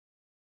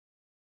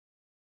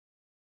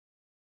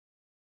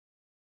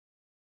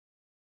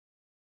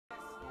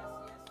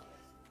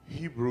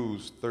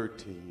Hebrews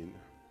 13,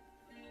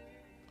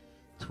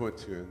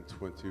 20 and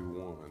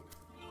 21.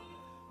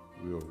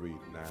 We'll read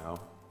now.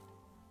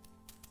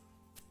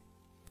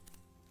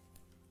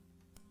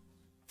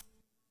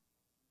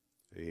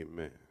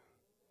 Amen.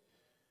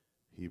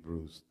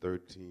 Hebrews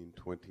 13,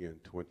 20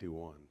 and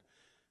 21.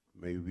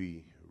 May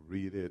we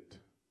read it.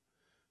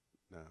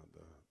 Now,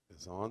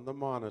 it's on the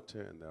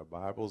monitor and there are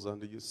Bibles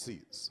under your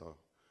seats. So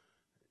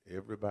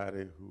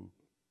everybody who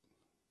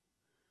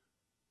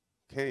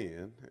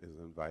can is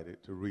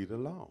invited to read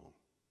along.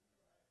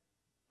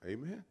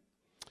 Amen.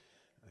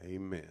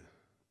 Amen.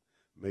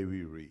 May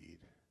we read.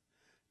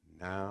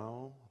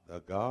 Now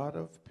the God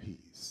of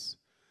peace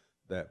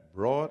that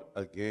brought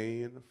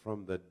again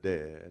from the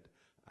dead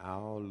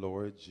our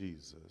Lord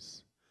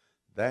Jesus,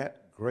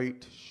 that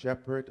great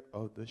shepherd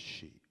of the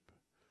sheep,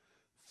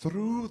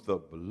 through the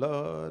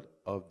blood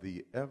of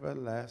the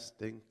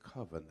everlasting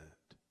covenant,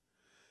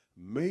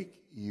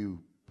 make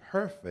you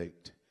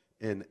perfect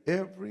in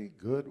every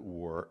good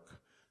work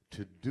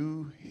to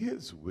do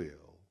his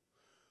will,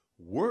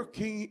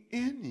 working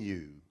in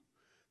you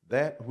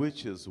that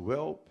which is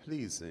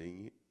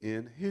well-pleasing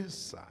in his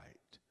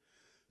sight,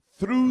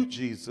 through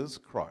Jesus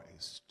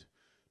Christ,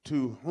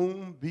 to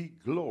whom be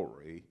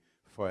glory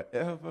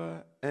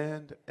forever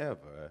and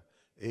ever.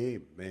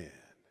 Amen.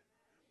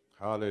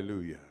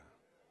 Hallelujah.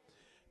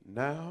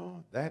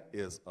 Now that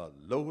is a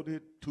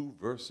loaded 2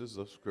 verses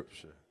of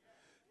scripture.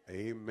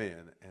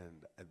 Amen.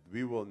 And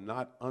we will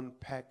not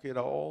unpack it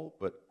all,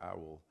 but I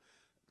will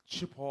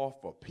chip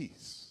off a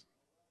piece.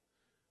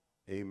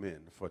 Amen.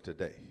 For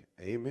today.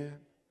 Amen.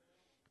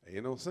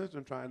 Ain't no sense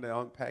in trying to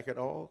unpack it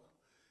all,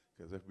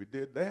 because if we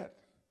did that,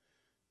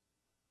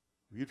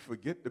 we'd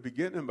forget the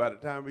beginning by the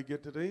time we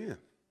get to the end.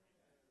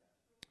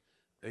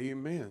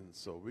 Amen.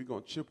 So we're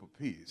going to chip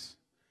a piece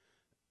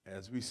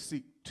as we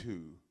seek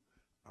to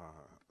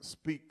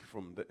speak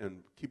from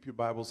and keep your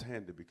Bibles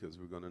handy, because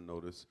we're going to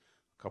notice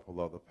a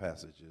couple other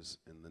passages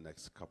in the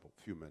next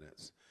few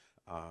minutes.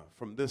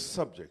 From this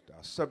subject,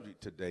 our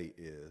subject today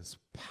is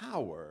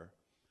power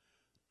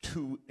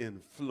to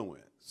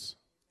influence.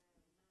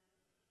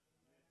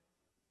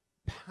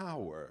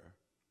 Power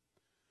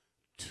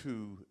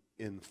to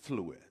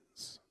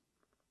influence.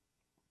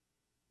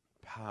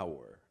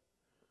 Power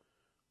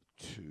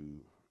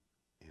to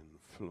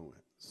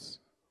influence.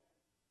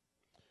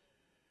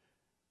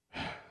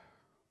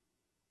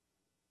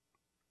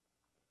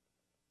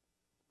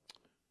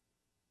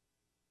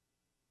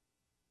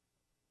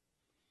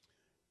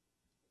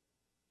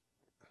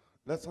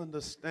 Let's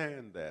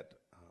understand that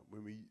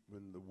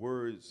when the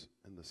words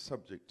and the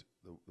subject,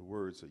 the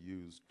words are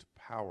used,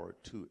 power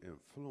to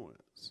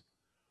influence.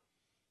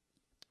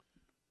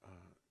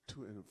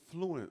 To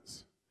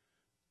influence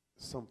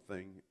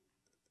something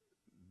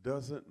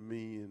doesn't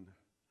mean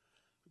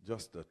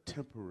just a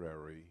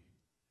temporary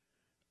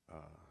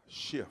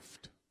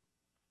shift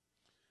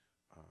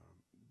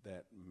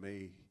that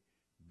may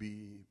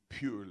be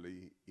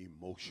purely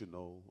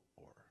emotional,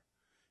 or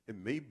it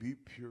may be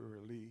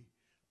purely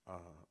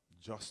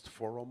just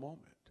for a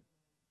moment.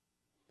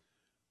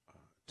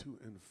 To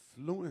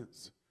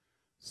influence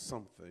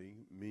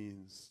something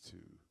means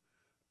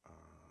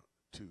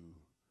to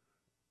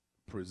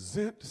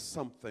present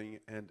something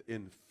and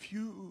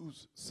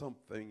infuse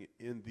something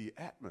in the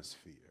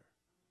atmosphere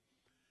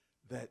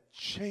that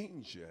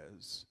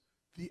changes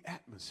the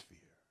atmosphere.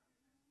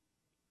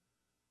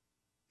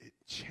 It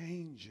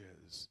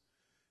changes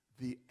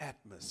the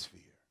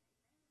atmosphere.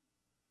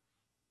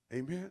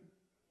 Amen?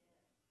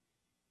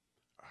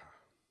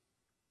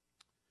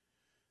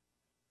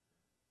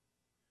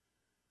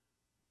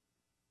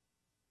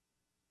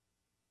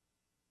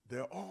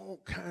 There are all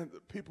kinds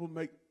of people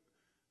make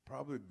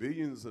probably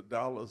billions of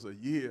dollars a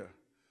year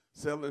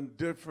selling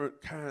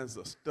different kinds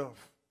of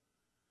stuff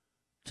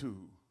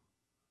to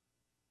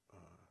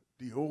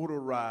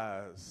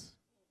deodorize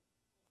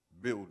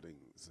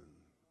buildings and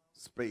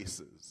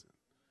spaces.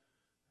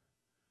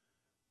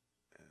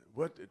 And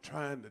what they're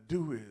trying to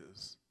do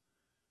is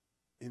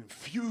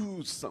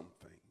infuse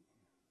something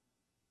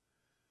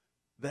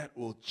that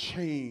will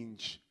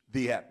change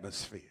the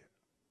atmosphere.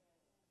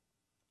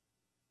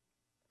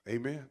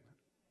 Amen.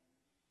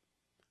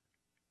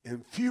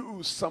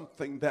 Infuse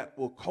something that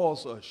will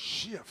cause a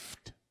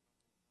shift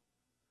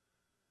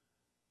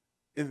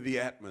in the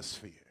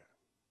atmosphere.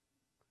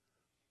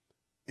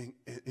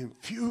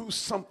 Infuse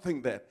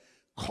something that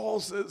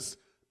causes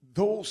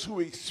those who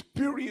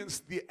experience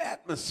the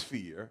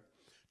atmosphere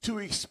to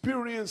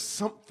experience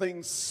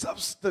something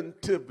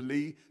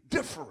substantively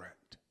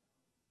different.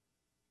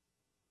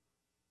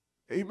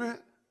 Amen?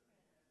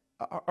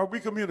 Are we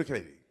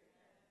communicating?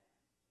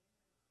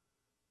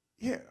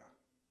 Yeah.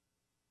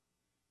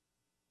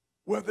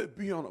 Whether it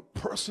be on a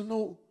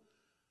personal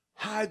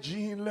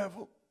hygiene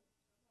level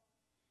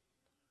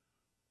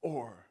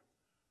or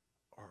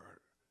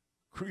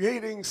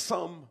creating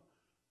some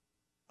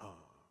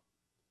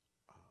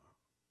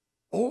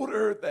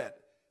odor that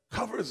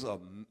covers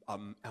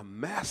a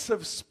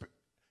massive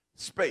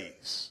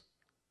space.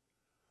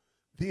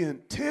 The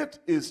intent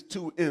is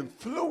to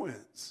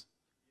influence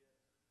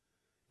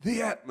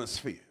the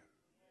atmosphere.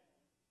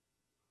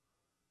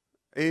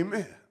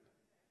 Amen.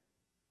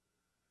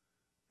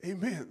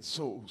 Amen.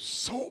 So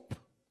soap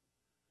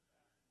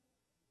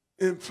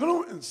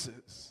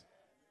influences.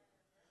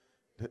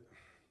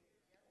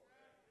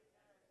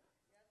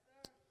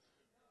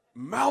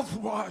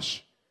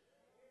 Mouthwash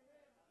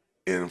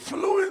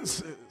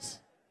influences.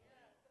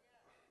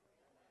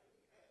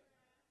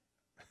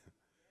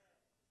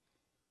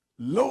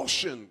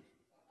 Lotion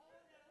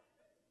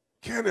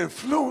can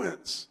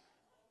influence.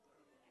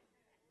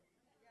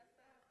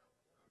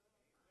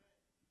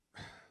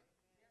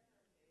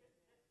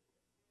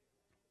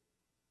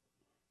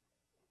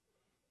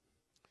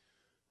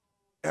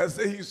 As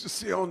they used to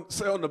say on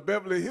the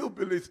Beverly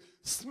Hillbillies,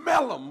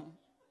 smell them.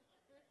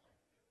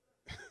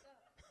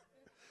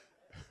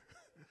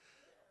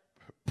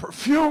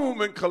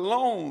 Perfume and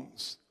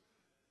colognes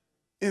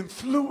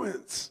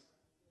influence.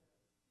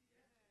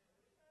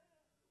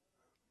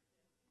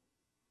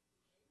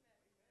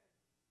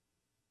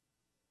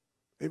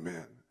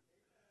 Amen.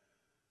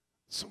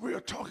 So we are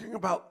talking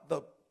about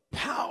the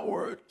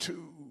power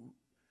to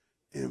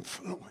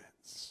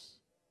influence.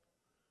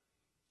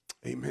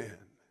 Amen.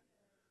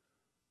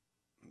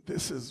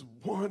 This is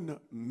one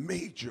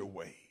major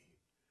way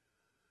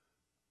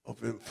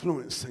of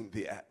influencing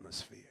the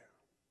atmosphere.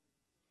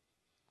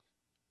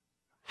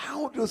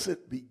 How does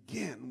it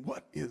begin?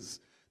 What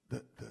is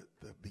the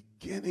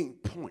beginning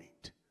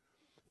point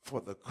for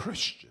the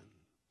Christian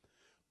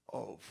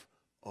of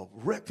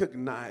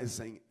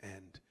recognizing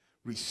and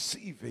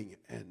receiving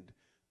and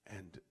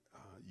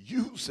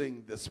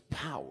using this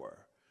power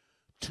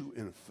to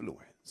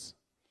influence?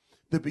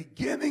 The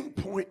beginning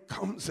point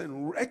comes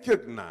in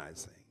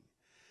recognizing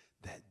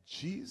that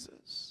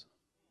Jesus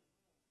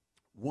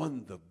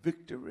won the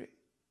victory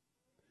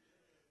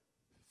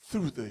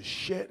through the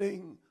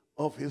shedding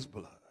of his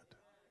blood.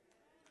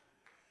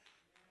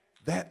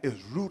 That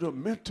is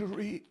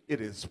rudimentary,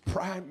 it is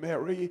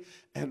primary,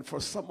 and for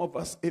some of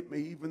us it may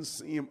even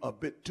seem a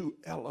bit too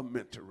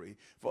elementary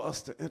for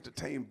us to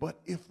entertain. But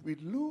if we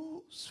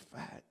lose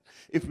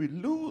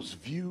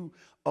view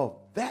of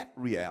that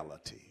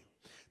reality,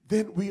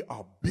 then we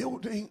are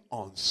building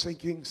on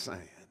sinking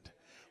sand.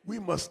 We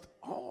must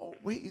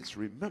always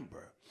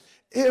remember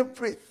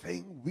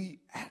everything we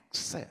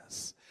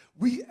access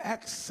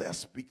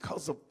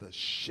because of the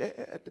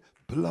shed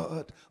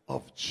blood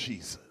of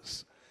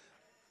Jesus.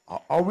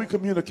 Are we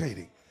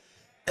communicating?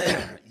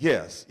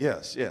 Yes.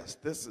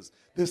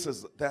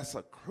 That's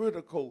a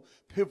critical,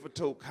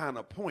 pivotal kind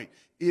of point.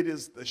 It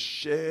is the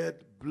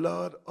shed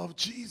blood of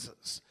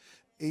Jesus.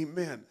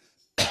 Amen.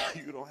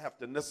 You don't have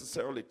to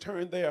necessarily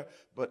turn there,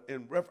 but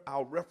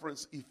I'll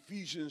reference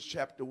Ephesians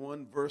chapter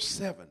 1, verse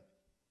 7.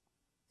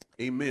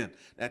 Amen.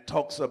 That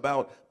talks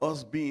about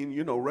us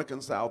being,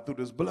 reconciled through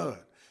this blood.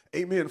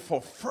 Amen.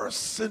 For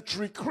first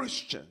century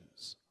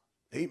Christians,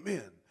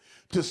 amen,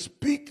 to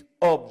speak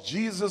of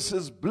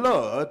Jesus'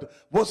 blood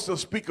was to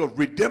speak of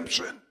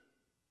redemption.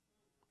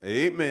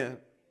 Amen.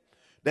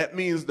 That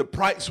means the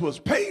price was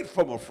paid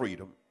for my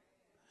freedom.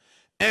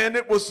 And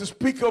it was to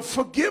speak of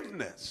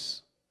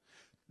forgiveness.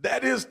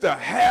 That is to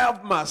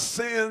have my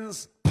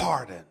sins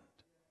pardoned.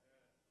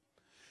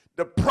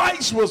 The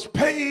price was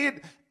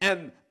paid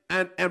and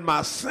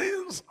my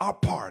sins are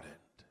pardoned.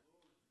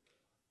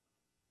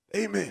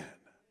 Amen.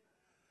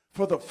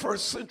 For the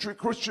first century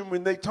Christian,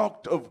 when they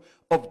talked of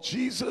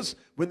Jesus,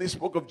 when they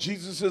spoke of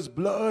Jesus'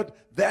 blood,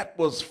 that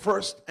was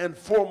first and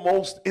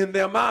foremost in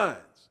their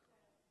minds.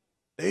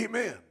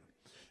 Amen.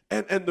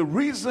 And the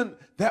reason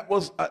that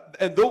was,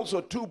 and those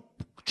are two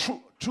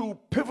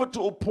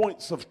pivotal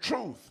points of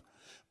truth.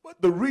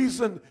 But the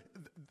reason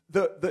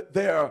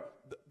the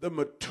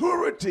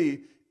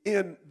maturity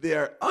in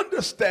their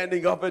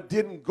understanding of it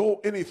didn't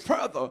go any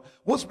further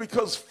was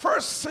because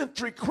first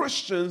century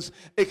Christians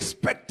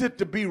expected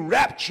to be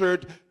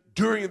raptured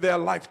during their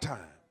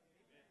lifetime.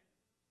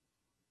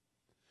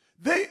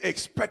 They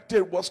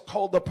expected what's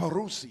called the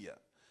parousia,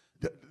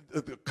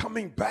 the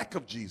coming back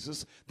of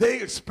Jesus.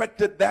 They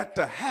expected that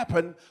to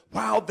happen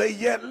while they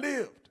yet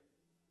lived.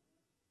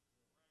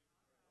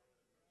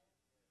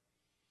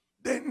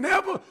 They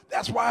never,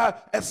 that's why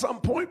at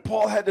some point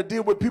Paul had to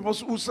deal with people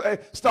who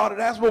started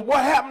asking, well,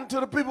 what happened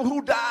to the people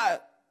who died?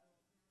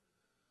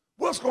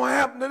 What's going to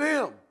happen to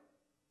them?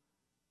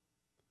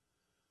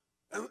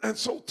 And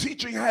so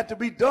teaching had to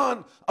be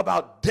done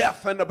about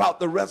death and about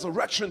the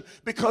resurrection,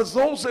 because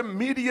those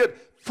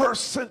immediate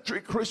first century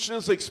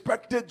Christians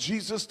expected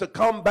Jesus to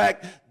come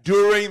back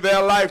during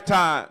their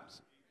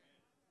lifetimes.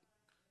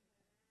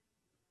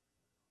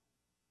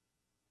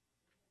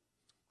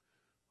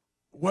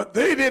 What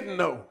they didn't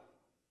know,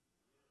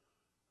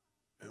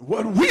 and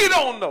what we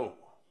don't know,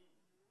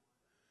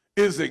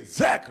 is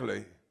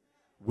exactly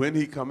when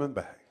he's coming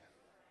back.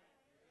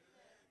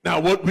 Now,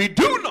 what we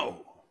do know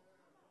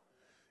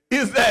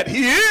is that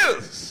he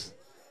is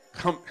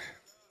coming.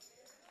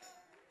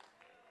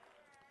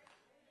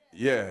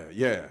 Yeah.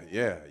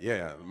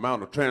 The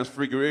Mount of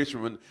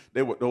Transfiguration, when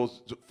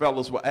those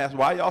fellows were asked,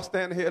 why y'all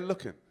standing here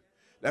looking?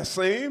 That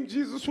same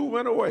Jesus who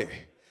went away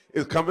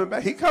is coming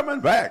back. He coming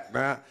back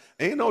now.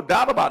 Ain't no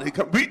doubt about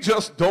it. We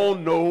just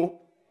don't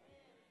know.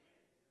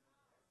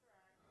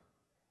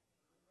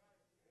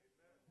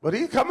 But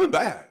he's coming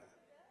back.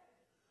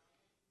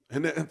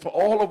 And for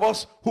all of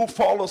us who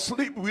fall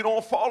asleep, we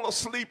don't fall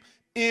asleep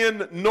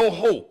in no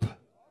hope.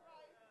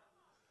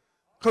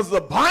 Because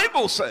the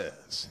Bible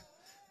says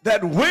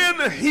that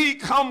when he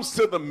comes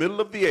to the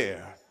middle of the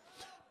air,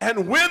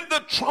 and when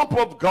the trump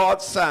of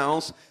God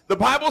sounds, the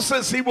Bible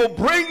says he will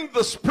bring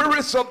the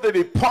spirits of the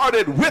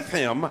departed with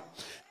him,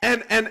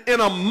 and in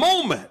a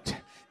moment,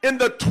 in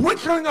the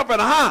twinkling of an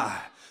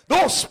eye,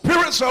 those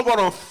spirits are going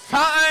to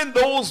find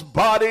those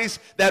bodies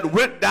that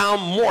went down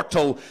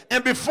mortal.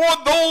 And before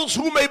those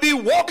who may be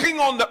walking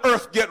on the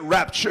earth get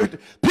raptured,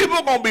 people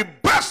are going to be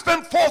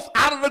bursting forth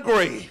out of the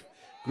grave.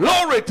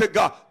 Glory to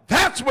God.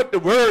 That's what the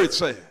word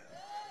says.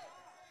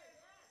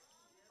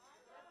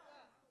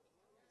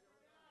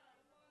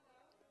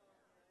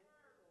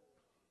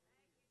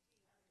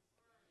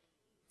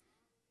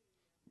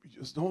 We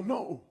just don't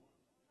know.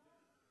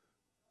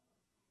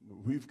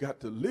 We've got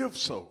to live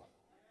so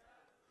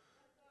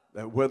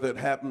that whether it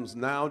happens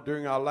now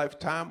during our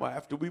lifetime or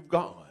after we've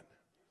gone,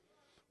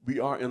 we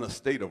are in a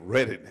state of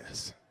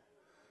readiness.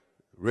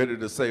 Ready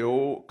to say,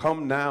 oh,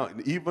 come now,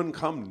 and even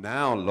come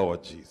now,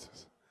 Lord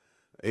Jesus.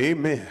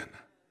 Amen.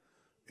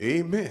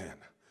 Amen.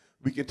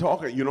 We can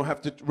talk, you don't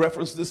have to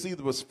reference this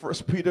either, but 1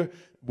 Peter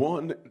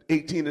 1,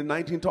 18 and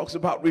 19 talks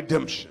about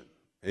redemption.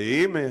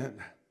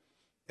 Amen.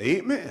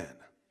 Amen.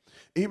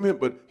 Amen.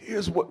 But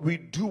here's what we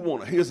do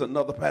want to, here's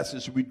another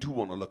passage we do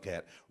want to look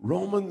at.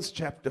 Romans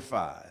chapter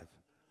 5.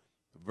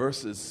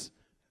 Verses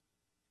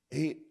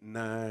 8,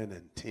 9,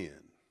 and 10.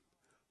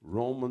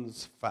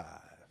 Romans 5,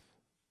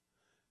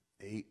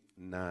 8,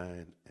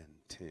 9, and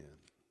 10.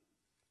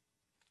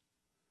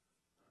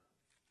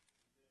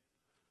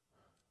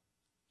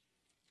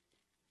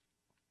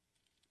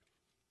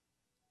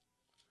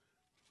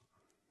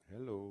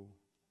 Hello.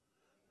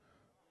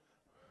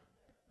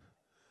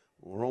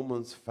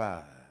 Romans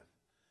 5,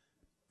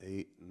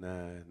 8, 9,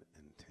 and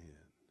 10.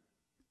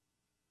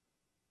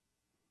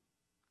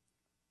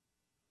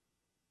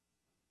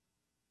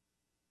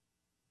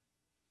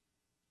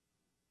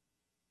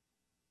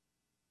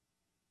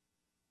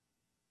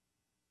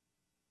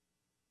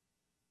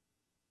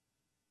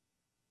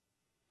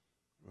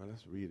 Well,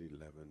 let's read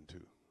 11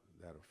 too.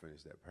 That'll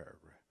finish that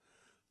paragraph.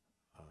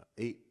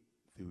 8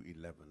 through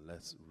 11,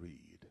 let's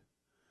read.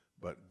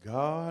 But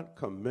God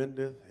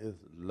commendeth his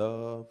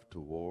love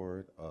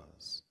toward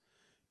us,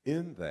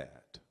 in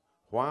that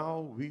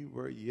while we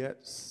were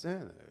yet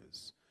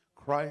sinners,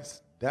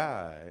 Christ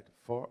died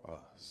for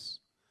us.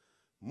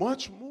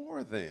 Much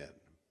more then,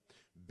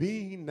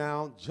 being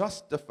now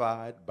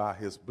justified by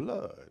his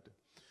blood,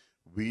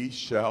 we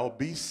shall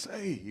be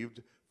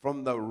saved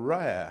from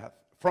wrath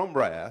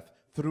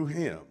through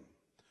him.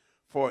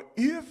 For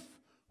if,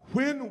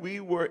 when we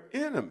were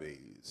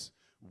enemies,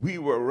 we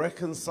were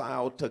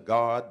reconciled to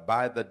God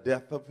by the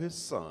death of his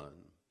Son,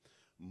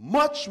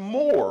 much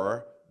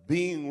more,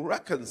 being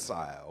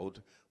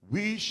reconciled,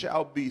 we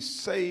shall be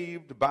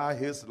saved by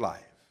his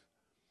life.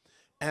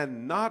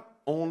 And not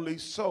only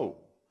so,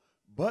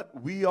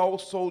 but we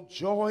also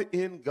joy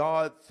in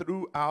God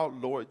through our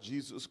Lord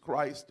Jesus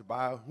Christ,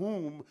 by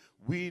whom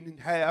we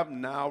have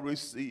now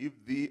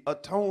received the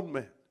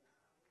atonement.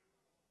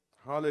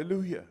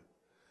 Hallelujah.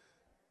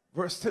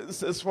 Verse 10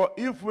 says, for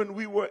if when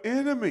we were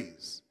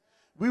enemies,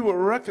 we were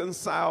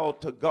reconciled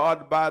to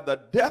God by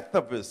the death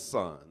of his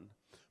Son,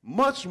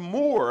 much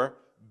more,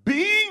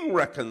 being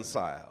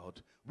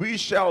reconciled, we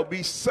shall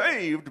be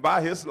saved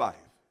by his life.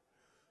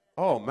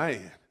 Oh,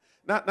 man.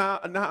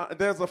 Now,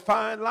 there's a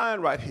fine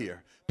line right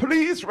here.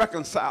 Please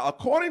reconcile.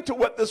 According to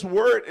what this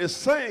word is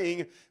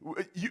saying,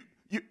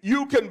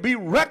 you can be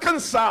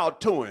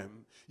reconciled to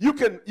him. We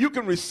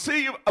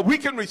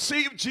can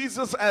receive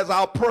Jesus as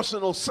our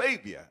personal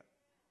Savior.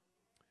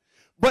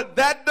 But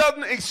that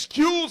doesn't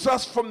excuse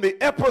us from the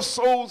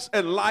episodes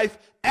in life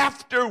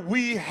after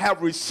we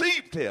have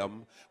received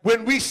him,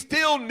 when we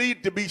still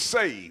need to be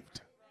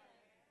saved.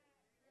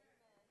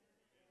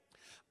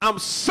 I'm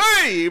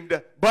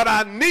saved, but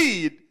I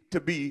need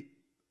to be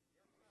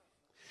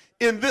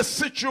in this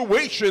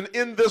situation,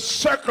 in this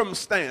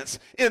circumstance,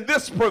 in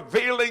this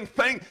prevailing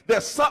thing.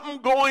 There's something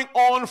going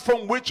on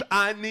from which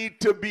I need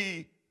to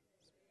be.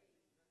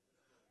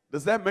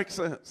 Does that make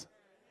sense?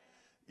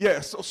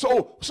 Yes.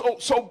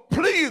 So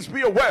please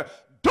be aware.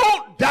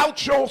 Don't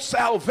doubt your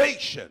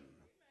salvation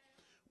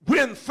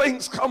when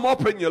things come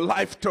up in your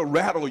life to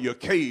rattle your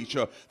cage,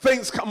 or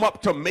things come up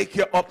to make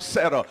you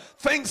upset, or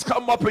things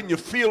come up and you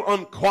feel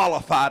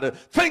unqualified, or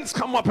things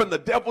come up and the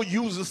devil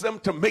uses them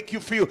to make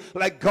you feel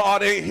like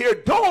God ain't here.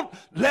 Don't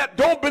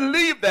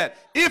believe that.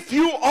 If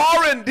you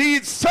are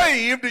indeed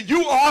saved,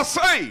 you are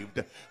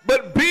saved.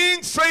 But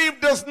being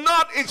saved does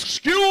not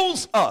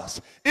excuse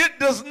us. It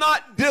does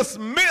not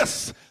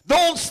dismiss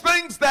those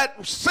things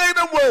that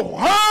Satan will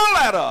hurl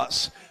at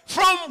us,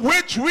 from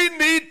which we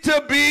need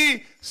to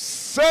be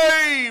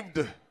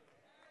saved.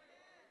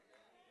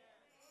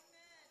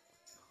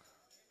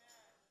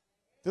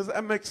 Does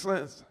that make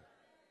sense?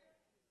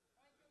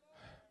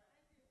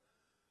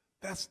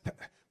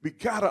 we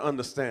got to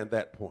understand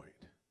that point.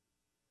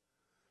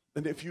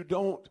 And if you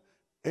don't,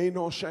 ain't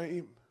no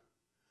shame.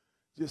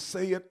 Just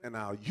say it, and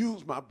I'll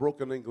use my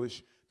broken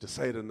English to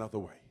say it another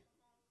way.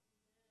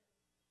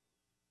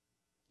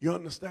 You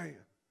understand?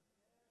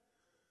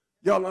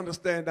 Y'all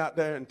understand out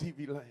there in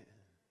TV land?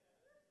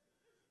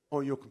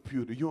 On your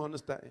computer, you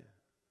understand?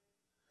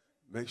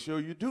 Make sure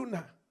you do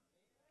now.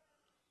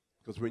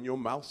 Because when your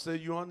mouth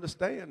says you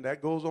understand,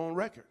 that goes on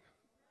record.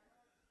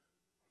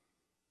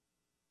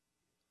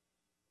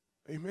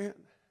 Amen.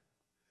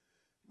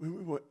 When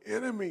we were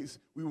enemies,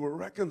 we were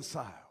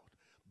reconciled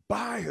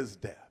by his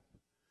death.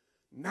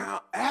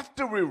 Now,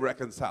 after we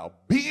reconcile,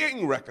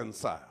 being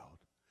reconciled,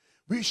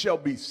 we shall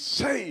be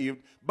saved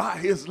by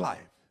his life.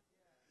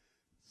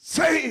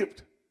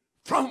 Saved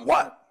from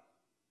what?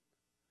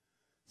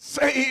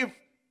 Saved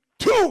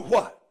to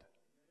what?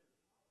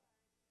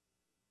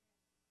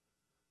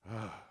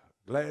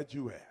 Glad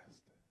you asked.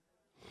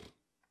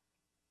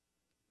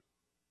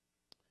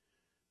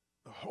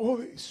 The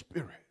Holy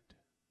Spirit,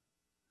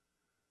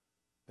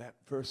 that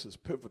verse is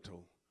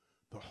pivotal.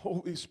 The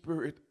Holy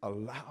Spirit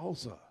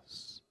allows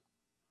us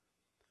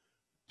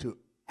to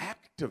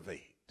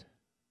activate.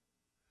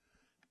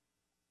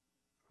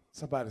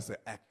 Somebody say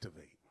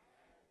activate.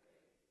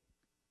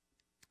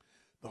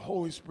 The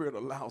Holy Spirit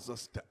allows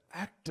us to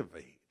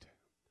activate,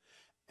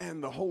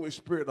 and the Holy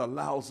Spirit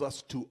allows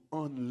us to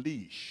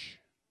unleash.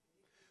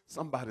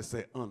 Somebody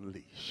say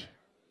unleash.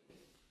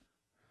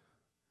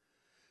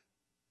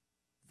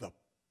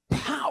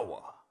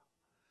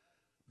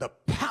 The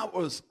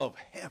powers of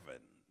heaven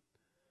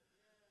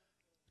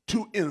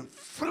to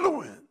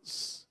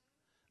influence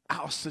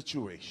our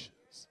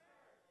situations.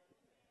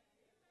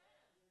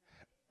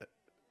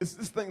 Is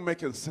this thing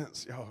making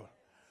sense, y'all?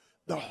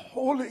 The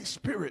Holy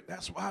Spirit,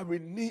 that's why we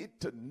need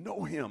to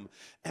know him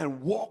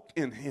and walk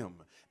in him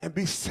and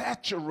be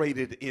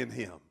saturated in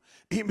him.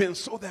 Amen.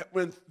 So that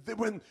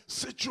when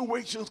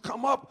situations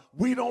come up,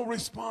 we don't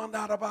respond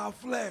out of our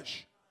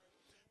flesh.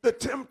 The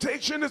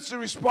temptation is to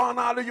respond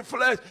out of your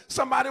flesh.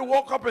 Somebody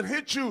walk up and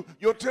hit you.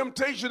 Your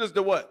temptation is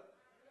to what?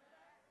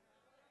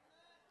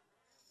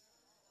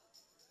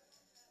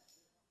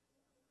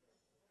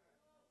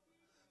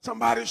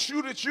 Somebody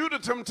shoot at you. The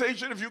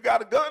temptation, if you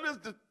got a gun, is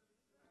to...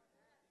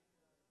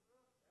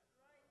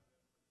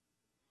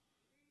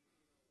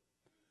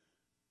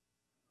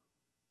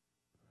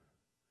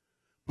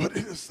 But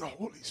it is the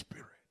Holy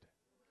Spirit.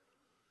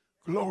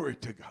 Glory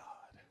to God.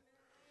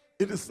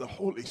 It is the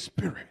Holy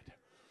Spirit.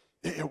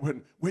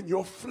 And when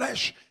your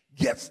flesh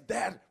gets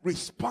that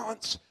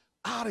response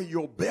out of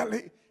your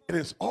belly and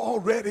it's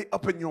already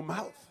up in your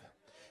mouth,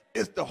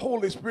 it's the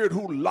Holy Spirit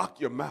who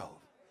locked your mouth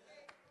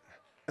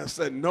and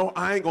said, no,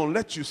 I ain't going to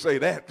let you say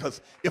that,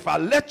 because if I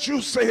let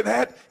you say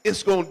that,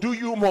 it's going to do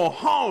you more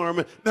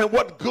harm than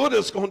what good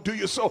it's going to do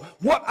you. So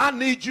what I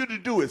need you to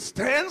do is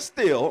stand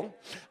still.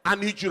 I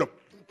need you to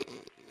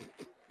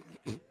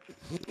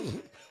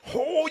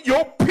hold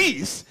your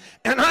peace,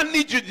 and I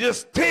need you to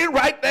just stay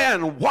right there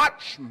and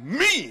watch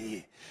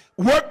me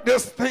work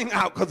this thing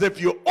out, because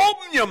if you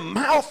open your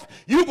mouth,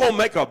 you're going to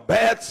make a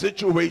bad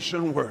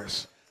situation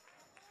worse.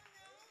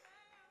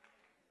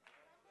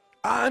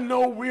 I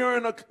know we're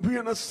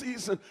in a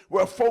season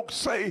where folks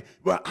say,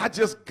 well, I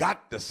just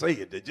got to say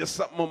it. There's just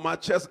something on my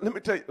chest. Let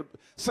me tell you,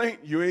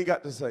 Saint, you ain't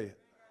got to say it.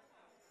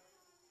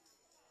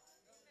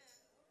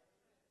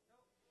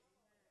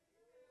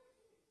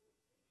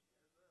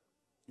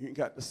 You ain't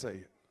got to say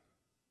it.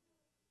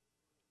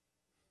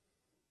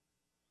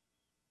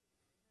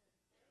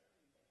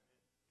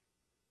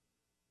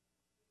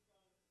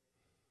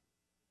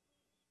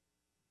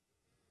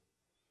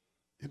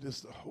 It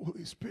is the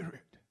Holy Spirit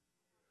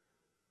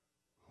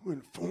who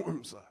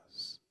informs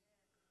us.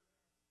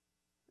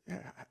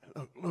 Yeah,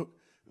 look,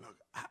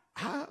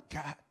 I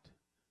got,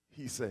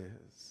 he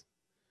says,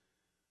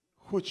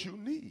 what you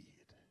need.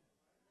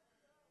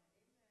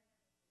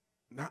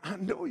 Now, I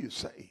know you're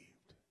saved.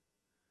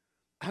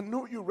 I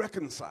know you're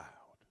reconciled.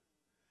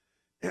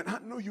 And I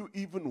know you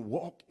even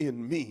walk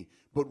in me.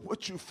 But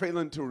what you're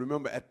failing to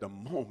remember at the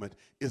moment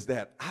is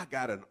that I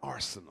got an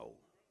arsenal.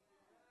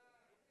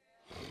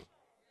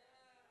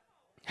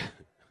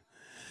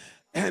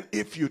 And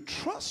if you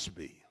trust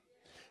me,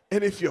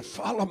 and if you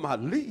follow my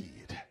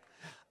lead,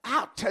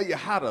 I'll tell you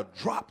how to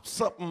drop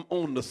something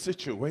on the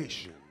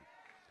situation.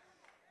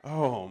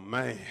 Oh,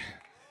 man.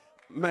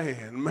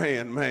 Man.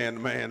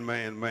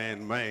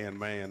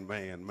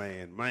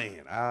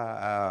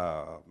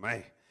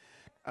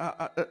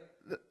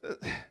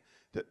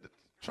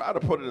 Try to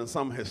put it in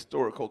some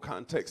historical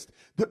context.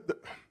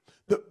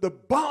 The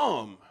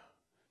bomb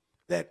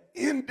that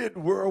ended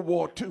World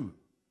War II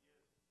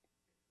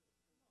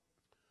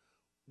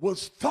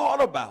was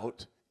thought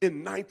about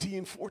in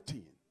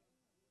 1914,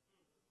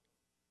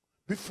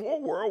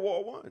 before World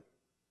War I,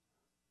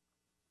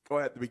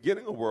 or at the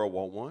beginning of World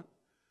War I. A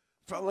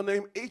fellow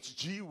named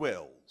H.G.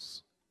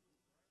 Wells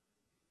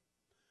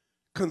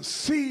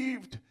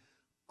conceived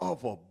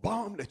of a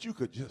bomb that you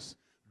could just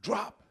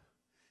drop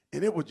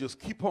and it would just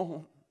keep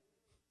on.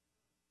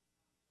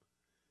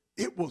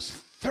 it was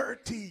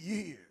 30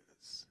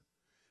 years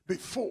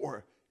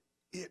before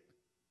it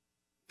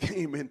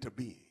came into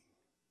being.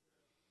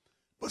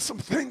 But some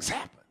things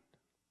happened.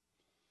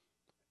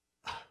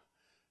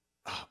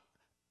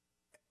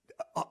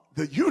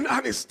 The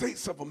United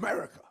States of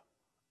America,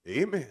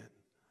 amen,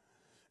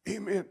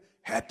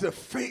 had to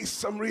face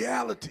some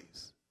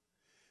realities.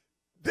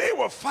 They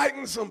were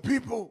fighting some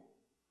people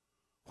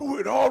who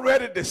had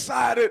already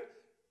decided,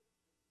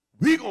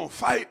 we're going to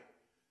fight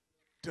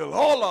till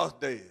all us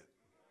dead.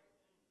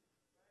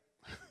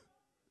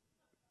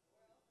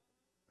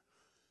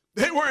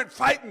 They weren't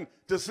fighting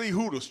to see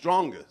who the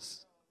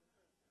strongest.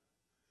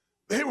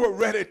 They were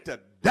ready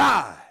to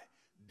die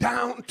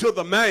down to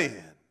the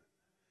man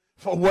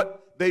for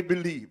what they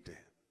believed in.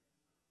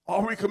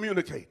 Are we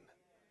communicating?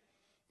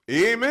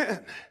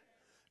 Amen.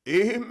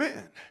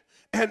 Amen.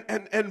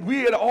 And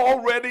we had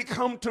already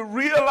come to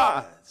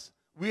realize,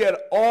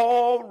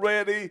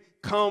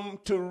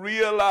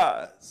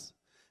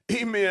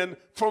 amen,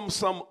 from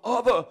some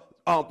other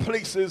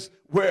places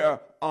where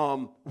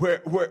the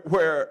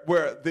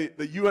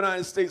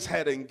United States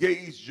had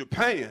engaged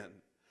Japan,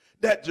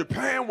 that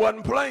Japan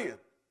wasn't playing.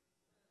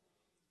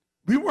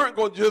 We weren't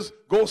going to just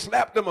go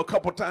slap them a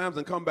couple times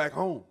and come back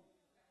home.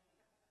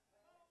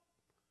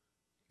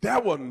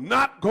 That was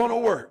not going to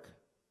work.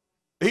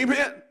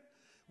 Amen.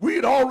 We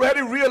had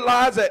already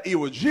realized at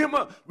Iwo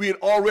Jima, we had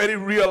already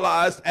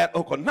realized at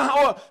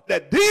Okinawa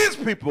that these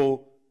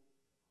people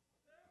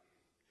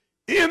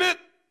in it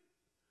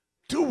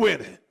to win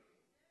it.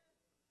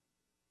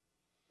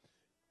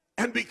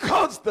 And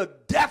because the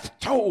death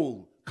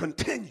toll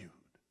continued,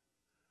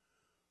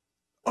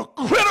 a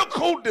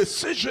critical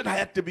decision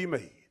had to be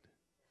made.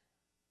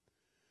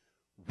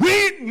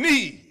 We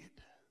need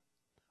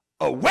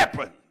a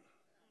weapon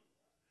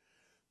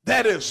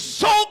that is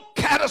so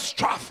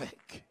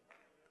catastrophic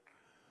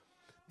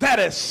that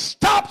it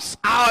stops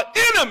our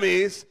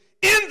enemies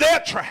in their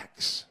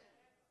tracks.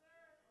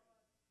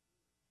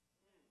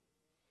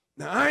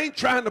 Now, I ain't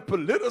trying to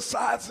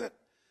politicize it.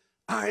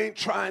 I ain't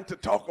trying to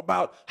talk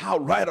about how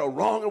right or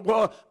wrong it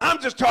was.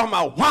 I'm just talking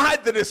about why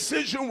the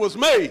decision was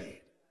made.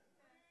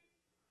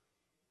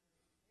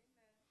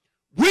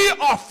 We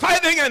are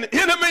fighting an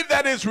enemy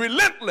that is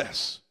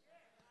relentless.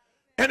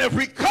 And if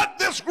we cut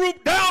this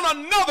group down,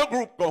 another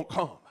group gonna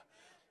come.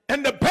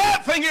 And the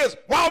bad thing is,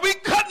 while we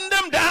cutting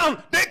them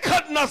down, they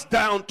cutting us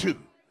down too.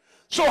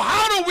 So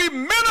how do we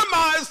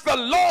minimize the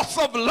loss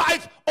of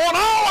life on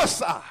our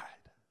side?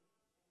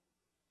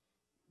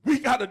 We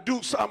got to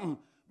do something.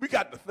 We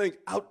got to think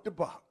out the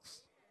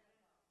box.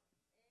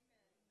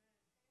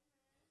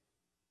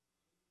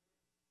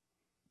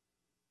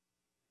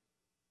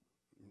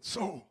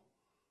 So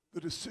the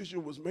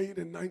decision was made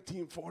in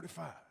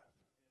 1945.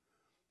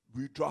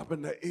 We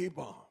dropping the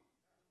A-bomb.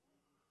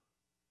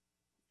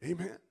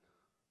 Amen.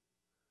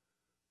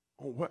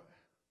 On what?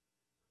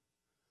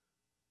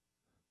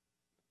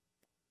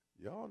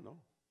 Y'all know.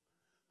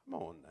 Come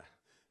on now.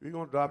 We're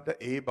going to drop the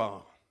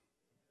A-bomb.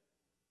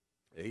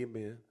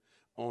 Amen.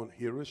 On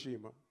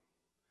Hiroshima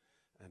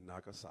and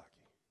Nagasaki.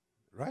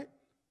 Right?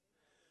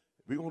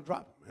 We're going to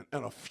drop them.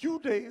 And a few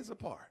days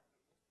apart,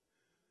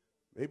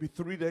 maybe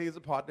 3 days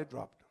apart, they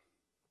dropped them.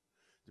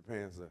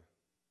 Japan said,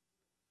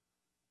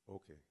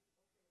 okay.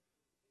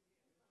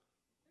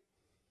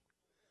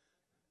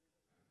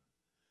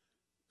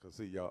 Because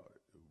see, y'all,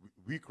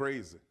 we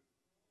crazy.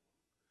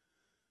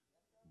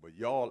 But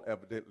y'all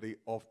evidently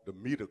off the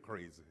meter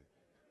crazy.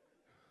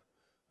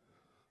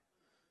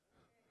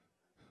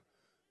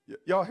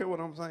 Y'all hear what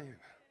I'm saying?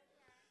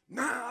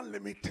 Now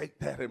let me take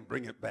that and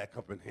bring it back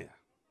up in here.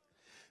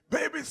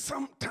 Baby,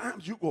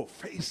 sometimes you go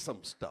face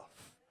some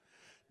stuff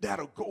that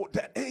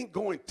ain't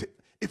going to,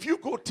 if you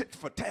go tit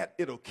for tat,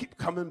 it'll keep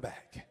coming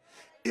back.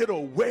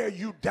 It'll wear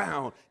you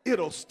down.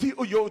 It'll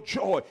steal your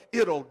joy.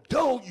 It'll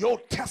dull your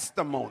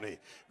testimony.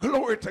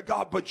 Glory to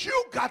God. But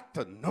you got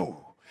to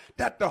know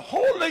that the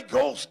Holy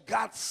Ghost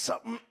got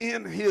something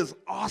in his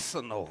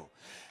arsenal.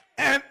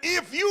 And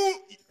if you,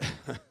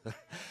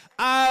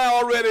 I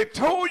already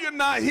told you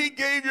now, he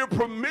gave you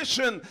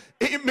permission,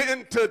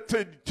 amen,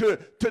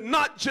 to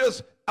not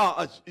just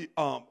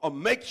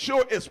make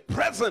sure it's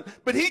present,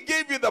 but he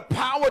gave you the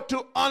power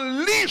to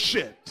unleash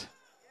it.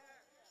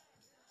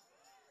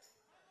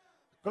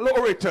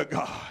 Glory to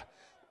God.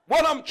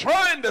 What I'm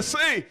trying to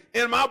say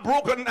in my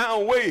broken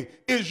down way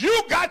is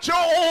you got your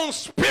own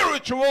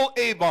spiritual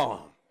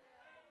A-bomb.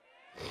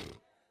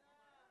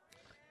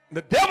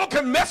 The devil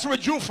can mess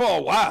with you for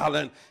a while,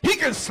 and he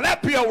can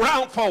slap you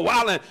around for a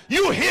while, and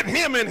you hit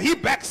him and he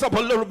backs up a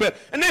little bit,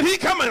 and then he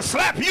come and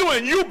slap you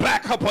and you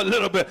back up a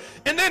little bit,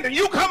 and then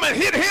you come and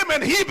hit him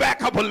and he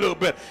back up a little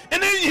bit,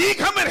 and then he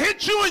come and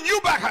hit you and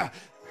you back up.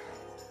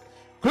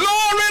 Glory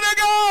to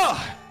God.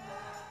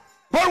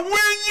 But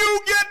when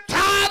you get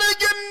tired of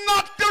getting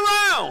knocked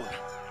around,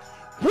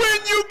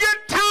 when you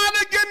get tired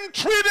of getting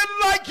treated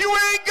like you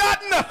ain't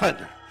got nothing,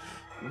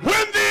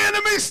 when the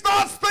enemy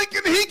starts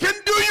thinking he can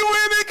do you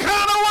any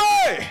kind of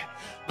way,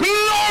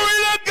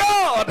 glory to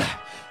God,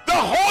 the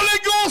Holy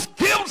Ghost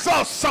gives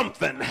us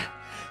something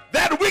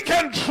that we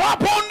can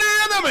drop on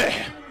the enemy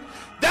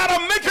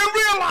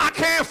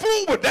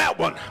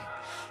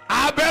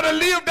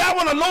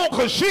one alone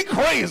because she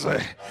crazy.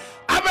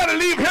 I better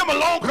leave him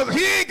alone because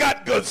he ain't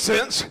got good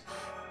sense.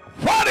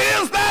 What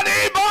is that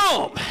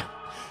A-bomb?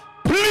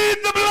 Plead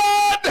the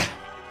blood.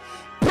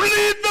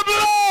 Plead the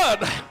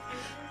blood.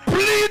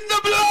 Plead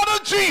the blood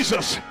of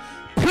Jesus.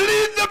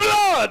 Plead the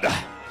blood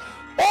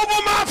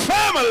over my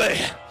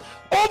family,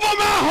 over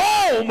my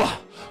home,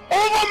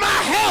 over my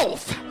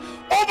health,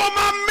 over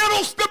my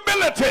mental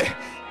stability.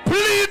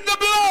 Plead the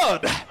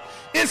blood.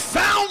 It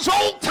sounds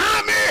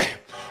old-timey,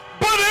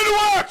 but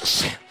it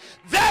works.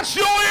 That's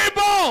your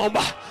A-bomb.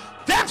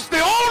 That's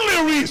the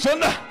only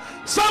reason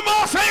some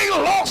of us ain't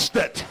lost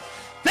it.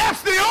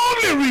 That's the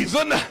only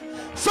reason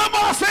some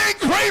of us ain't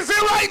crazy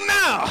right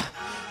now.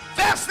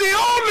 That's the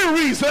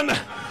only reason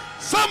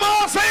some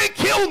of us ain't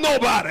killed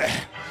nobody.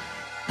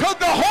 Because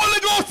the Holy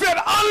Ghost said,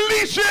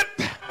 unleash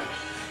it,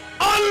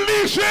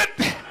 unleash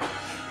it,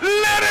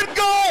 let it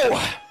go.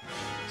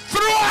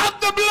 Throw out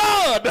the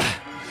blood,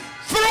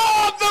 throw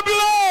out the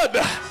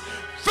blood,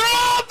 throw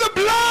out the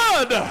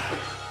blood.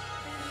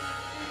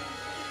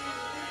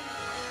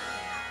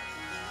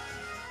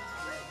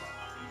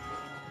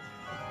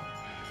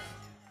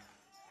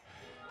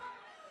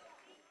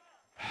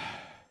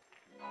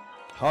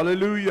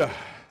 Hallelujah.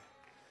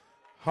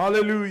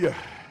 Hallelujah.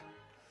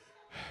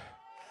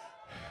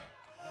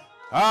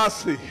 I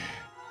see.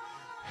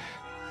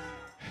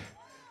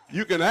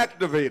 You can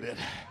activate it.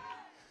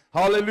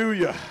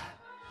 Hallelujah.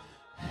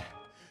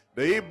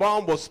 The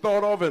A-bomb will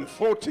start off in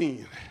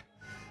 14,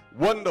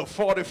 1 to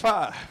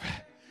 45.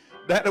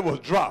 That it was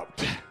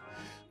dropped.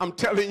 I'm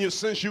telling you,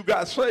 since you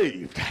got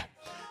saved,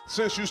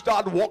 since you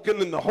started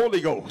walking in the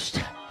Holy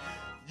Ghost,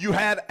 you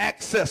had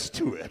access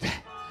to it.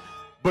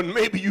 But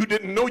maybe you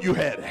didn't know you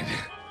had it.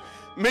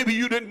 Maybe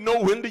you didn't know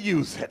when to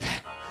use it.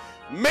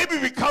 Maybe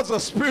because of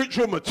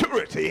spiritual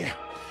maturity,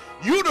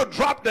 you'd have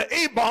dropped the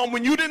A-bomb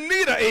when you didn't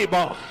need an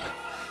A-bomb.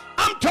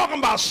 I'm talking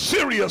about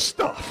serious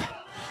stuff.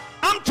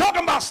 I'm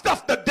talking about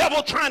stuff the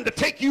devil trying to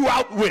take you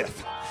out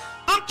with.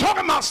 I'm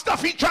talking about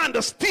stuff he's trying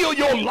to steal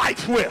your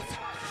life with.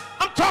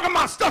 I'm talking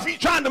about stuff he's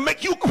trying to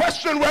make you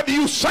question whether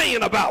you're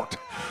sane about.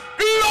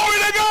 Glory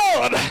to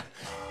God.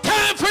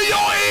 Time for your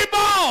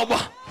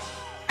A-bomb.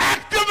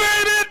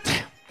 Activate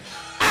it.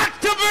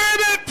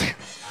 Activate it.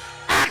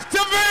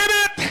 Activate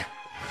it.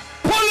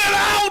 Pull it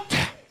out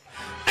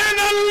and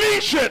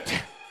unleash it.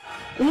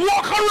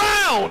 Walk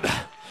around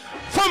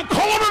from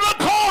corner to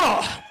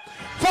corner,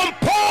 from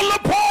pole to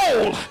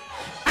pole.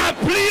 I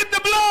plead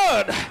the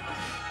blood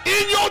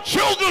in your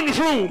children's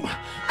room.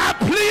 I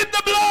plead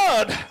the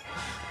blood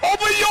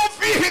over your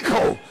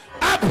vehicle.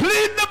 I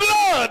plead the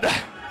blood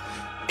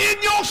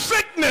in your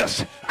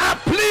sickness. I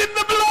plead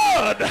the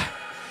blood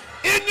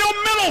in your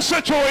mental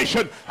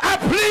situation. I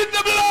plead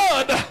the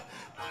blood.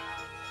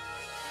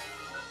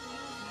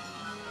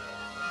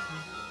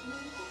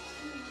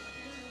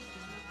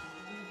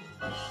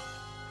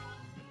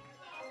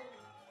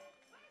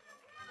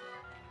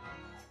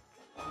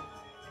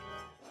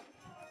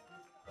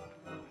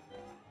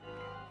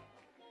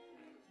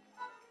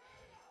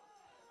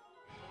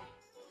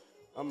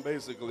 I'm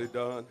basically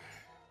done.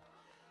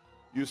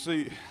 You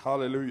see,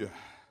 hallelujah,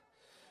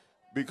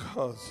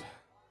 because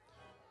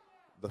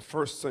the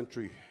first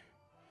century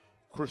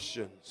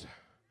Christians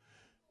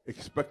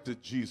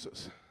expected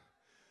Jesus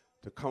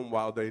to come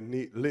while they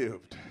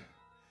lived.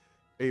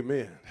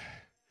 Amen.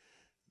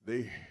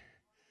 They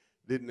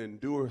didn't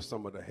endure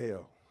some of the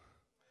hell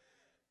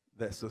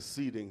that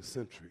succeeding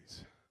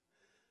centuries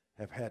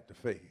have had to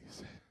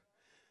face.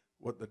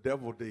 What the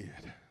devil did,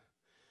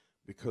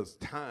 because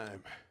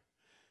time,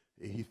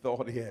 he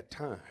thought he had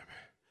time.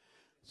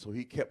 So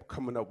he kept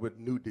coming up with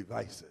new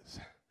devices,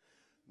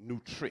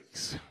 new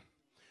tricks,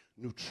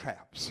 new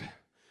traps.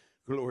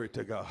 Glory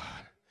to God.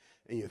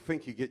 And you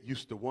think you get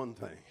used to one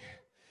thing,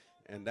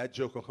 and that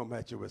joke will come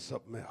at you with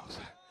something else.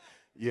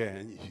 Yeah,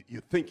 and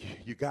you think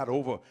you got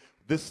over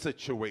this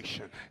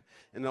situation,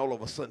 and all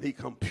of a sudden he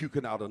come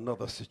puking out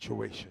another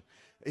situation.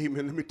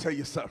 Amen. Let me tell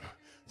you something.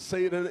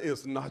 Satan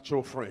is not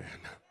your friend.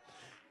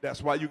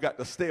 That's why you got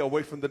to stay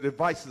away from the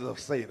devices of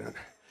Satan.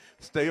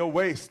 Stay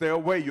away, stay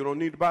away. You don't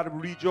need anybody to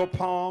read your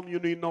palm. You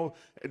need no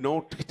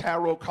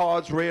tarot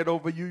cards read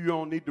over you. You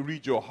don't need to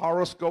read your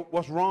horoscope.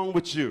 What's wrong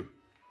with you?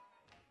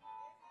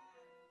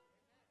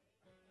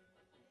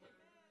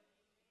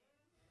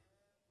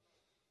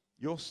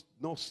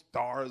 No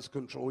stars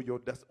control your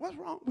destiny. What's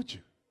wrong with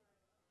you?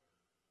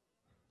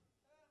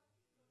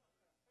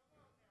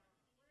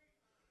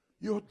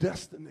 Your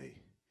destiny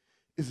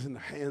is in the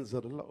hands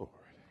of the Lord.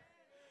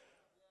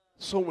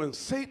 So when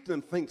Satan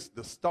thinks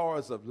the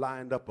stars have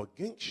lined up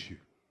against you,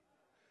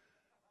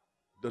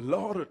 the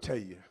Lord will tell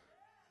you,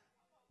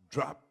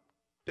 drop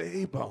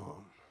the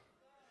A-bomb.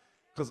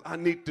 Because I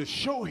need to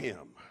show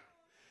him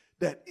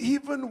that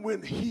even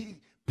when he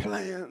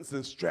plans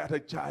and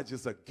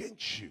strategizes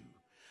against you,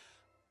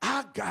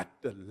 I got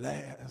the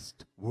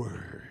last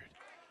word.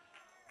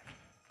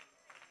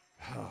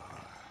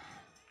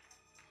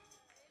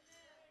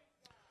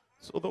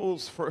 So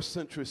those first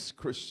century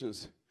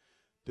Christians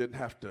didn't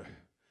have to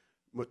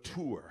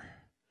mature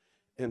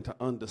into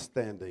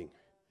understanding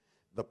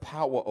the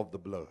power of the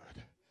blood.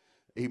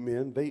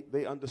 Amen.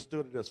 They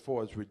understood it as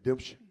far as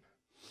redemption.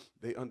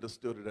 They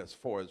understood it as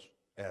far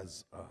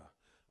as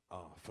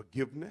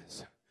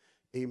forgiveness.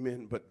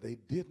 Amen. But they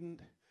didn't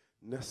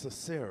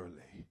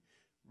necessarily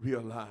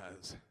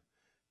realize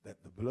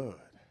that the blood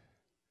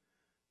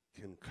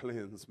can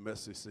cleanse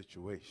messy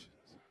situations.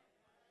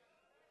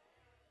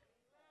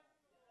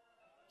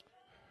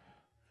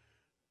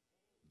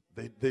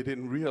 They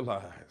didn't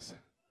realize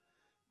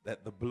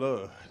that the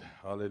blood,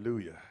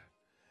 hallelujah,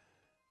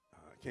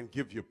 can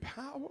give you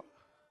power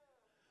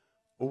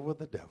over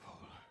the devil.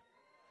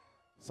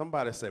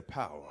 Somebody say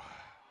power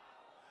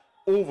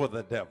over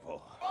the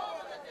devil.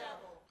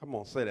 Come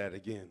on, say that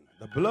again.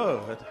 The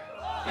blood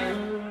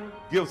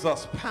gives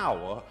us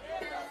power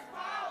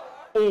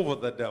over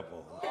the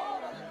devil.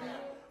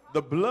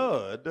 The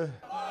blood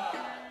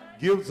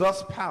gives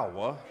us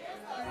power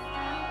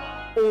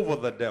over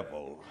the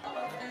devil.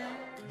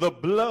 The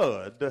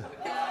blood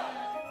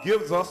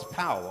gives us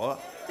power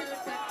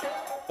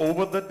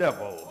over the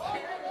devil.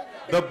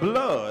 The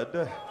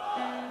blood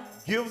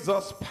gives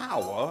us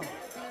power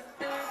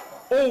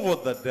over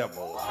the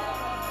devil.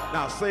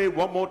 Now say it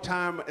one more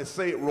time and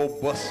say it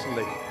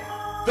robustly.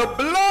 The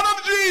blood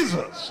of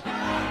Jesus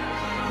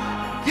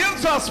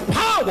gives us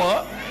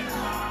power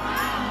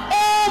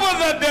over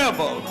the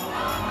devil.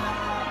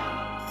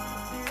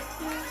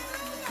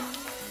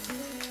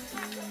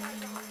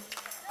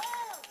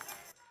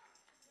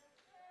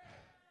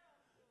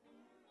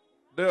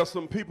 There are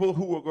some people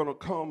who are going to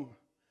come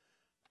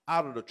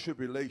out of the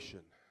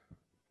tribulation.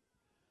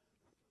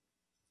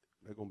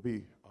 There are going to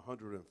be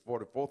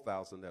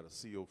 144,000 that are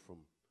sealed from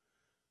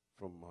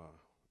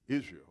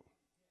Israel,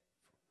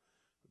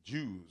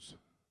 Jews.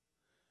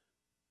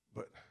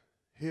 But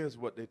here's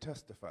what they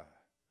testify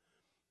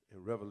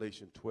in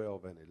Revelation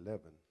 12 and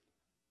 11.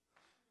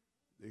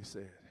 They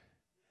said,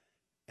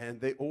 and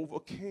they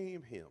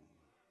overcame him.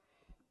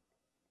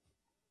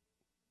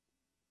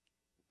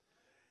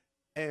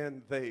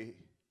 And they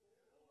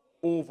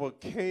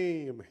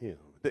overcame him.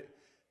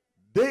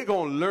 They're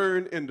going to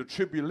learn in the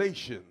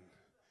tribulation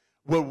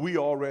what we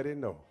already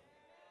know.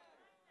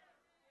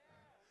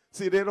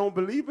 See, they don't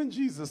believe in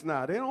Jesus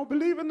now. They don't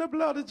believe in the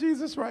blood of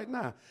Jesus right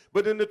now.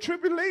 But in the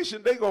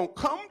tribulation, they're going to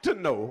come to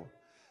know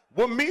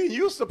what me and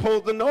you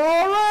supposed to know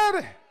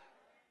already.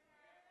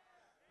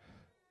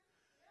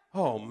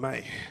 Oh,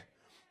 man.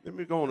 Let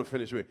me go on and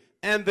finish with it.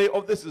 And they,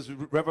 this is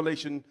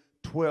Revelation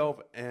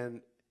 12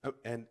 and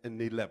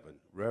 11.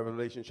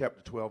 Revelation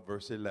chapter 12,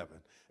 verse 11.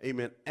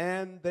 Amen.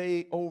 And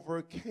they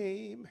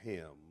overcame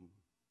him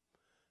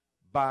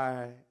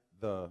by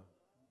the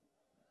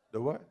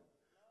what?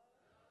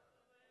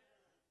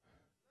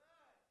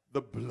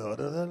 The blood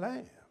of the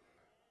Lamb.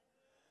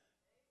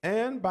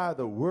 And by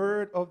the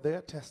word of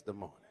their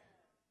testimony.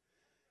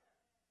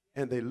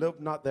 And they lived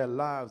not their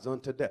lives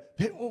unto death.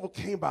 They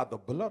overcame by the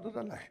blood of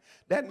the Lamb.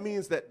 That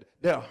means that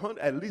there are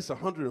at least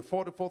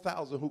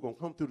 144,000 who are going to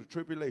come through the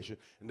tribulation,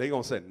 and they're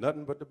going to say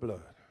nothing but the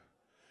blood.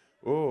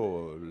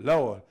 Oh,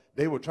 Lord.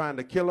 They were trying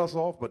to kill us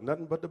off, but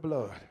nothing but the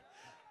blood.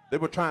 They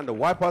were trying to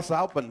wipe us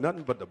out, but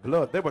nothing but the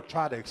blood. They were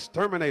trying to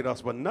exterminate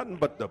us, but nothing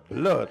but the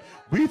blood.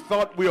 We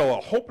thought we were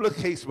a hopeless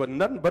case, but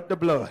nothing but the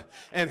blood.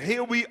 And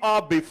here we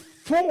are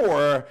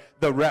before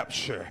the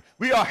rapture.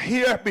 We are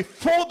here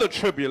before the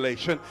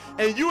tribulation,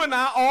 and you and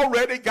I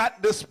already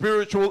got the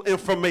spiritual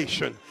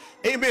information.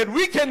 Amen.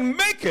 We can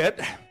make it.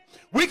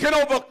 We can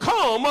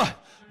overcome,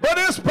 but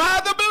it's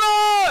by the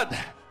blood.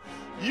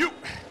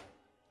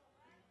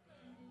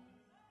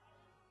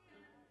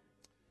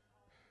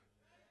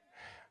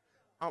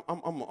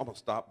 I'm going to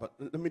stop, but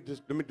let me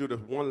do this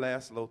one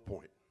last little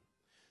point.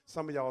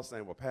 Some of y'all are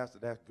saying, well, Pastor,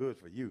 that's good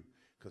for you,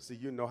 because, see,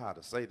 you know how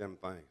to say them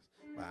things.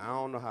 But I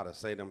don't know how to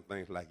say them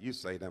things like you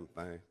say them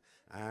things.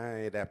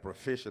 I ain't that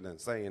proficient in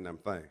saying them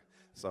things.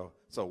 So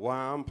what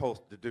I'm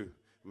supposed to do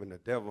when the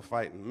devil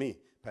fighting me,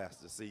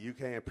 Pastor, see, you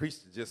can't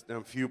preach to just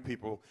them few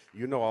people.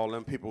 You know all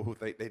them people who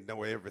think they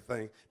know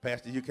everything.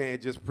 Pastor, you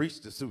can't just preach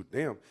to suit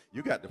them.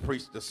 You got to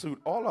preach to suit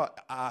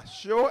I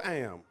sure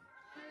am.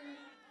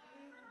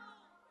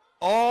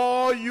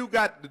 All you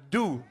got to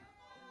do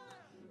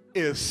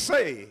is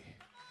say,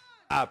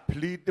 I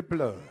plead the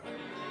blood.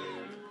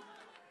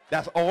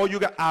 That's all you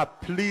got. I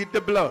plead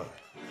the blood.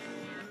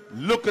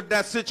 Look at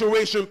that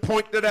situation,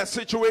 point to that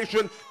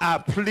situation. I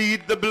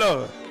plead the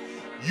blood.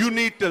 You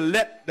need to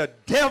let the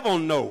devil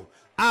know.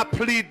 I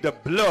plead the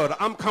blood.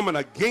 I'm coming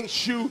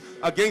against you,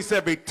 against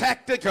every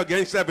tactic,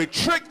 against every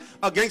trick,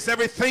 against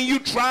everything you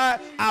try.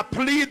 I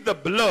plead the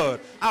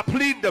blood. I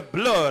plead the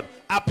blood.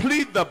 I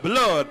plead the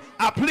blood.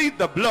 I plead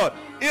the blood.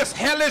 It's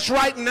hellish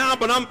right now,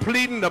 but I'm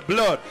pleading the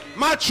blood.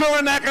 My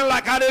children acting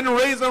like I didn't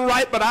raise them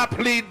right, but I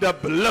plead the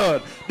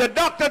blood. The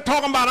doctor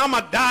talking about I'm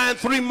going to die in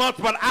 3 months,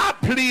 but I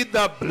plead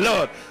the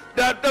blood.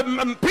 The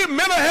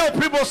mental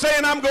health people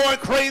saying I'm going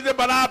crazy,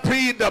 but I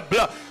plead the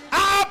blood.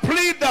 I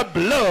plead the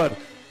blood.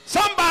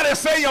 Somebody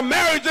say your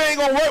marriage ain't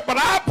going to work, but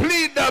I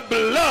plead the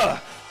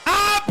blood.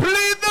 I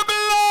plead the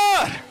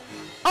blood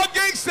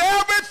against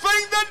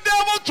everything the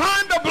devil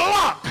trying to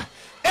block.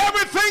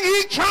 Everything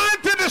he's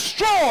trying to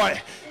destroy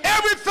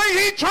everything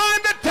he's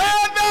trying to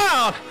tear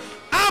down.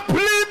 I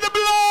plead the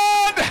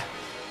blood.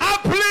 I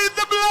plead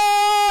the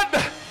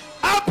blood.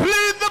 I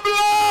plead the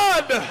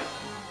blood.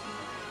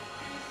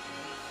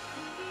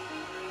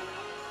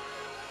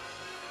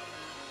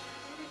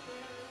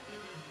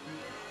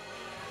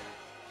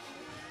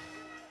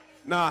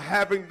 Now,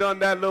 having done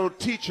that little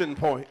teaching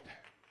point,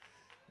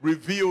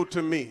 revealed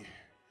to me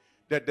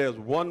that there's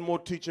one more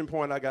teaching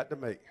point I got to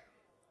make.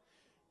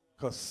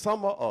 Because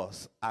some of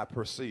us, I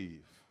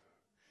perceive,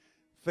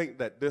 think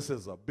that this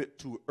is a bit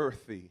too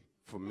earthy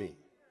for me.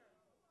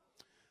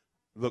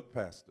 Look,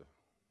 Pastor,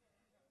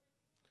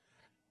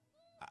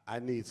 I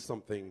need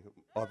something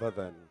other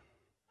than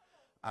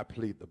I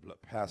plead the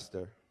blood.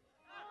 Pastor,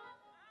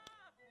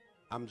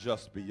 I'm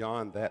just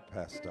beyond that,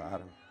 Pastor.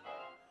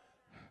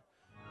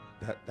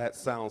 That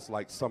sounds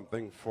like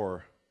something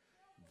for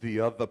the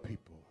other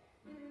people.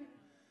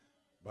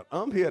 But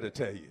I'm here to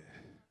tell you,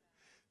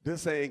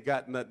 this ain't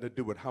got nothing to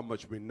do with how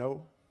much we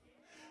know.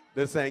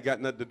 This ain't got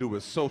nothing to do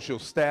with social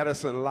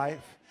status in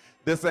life.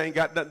 This ain't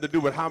got nothing to do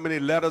with how many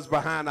letters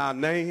behind our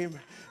name.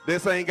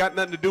 This ain't got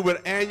nothing to do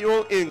with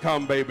annual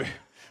income, baby.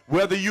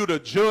 Whether you the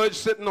judge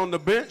sitting on the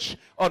bench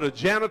or the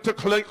janitor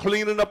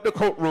cleaning up the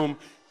courtroom,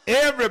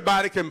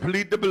 everybody can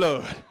plead the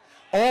blood.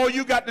 All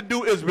you got to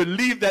do is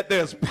believe that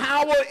there's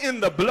power in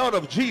the blood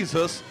of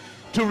Jesus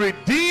to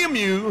redeem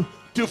you,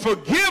 to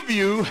forgive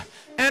you,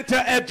 and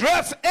to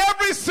address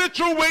every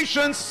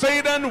situation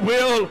Satan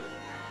will.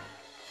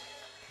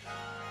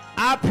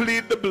 I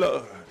plead the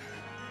blood.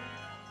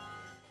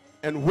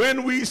 And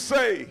when we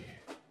say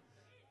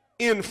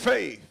in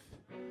faith,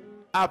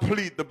 I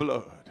plead the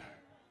blood,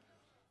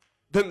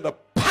 then the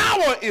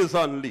power is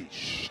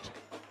unleashed.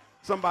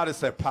 Somebody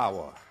said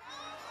power.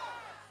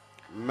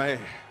 Man,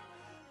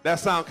 that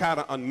sounds kind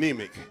of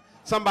anemic.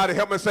 Somebody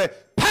help me say,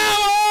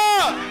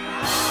 power!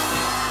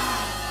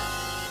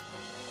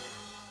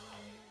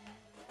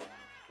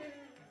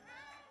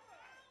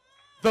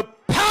 The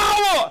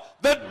power,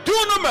 the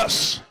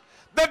dunamis,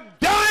 the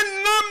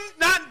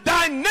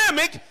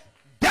dynamic,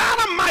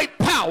 dynamite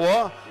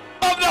power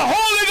of the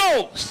Holy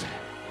Ghost.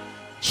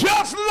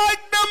 Just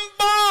like them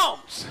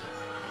bombs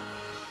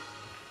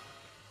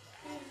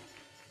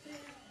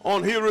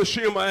on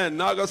Hiroshima and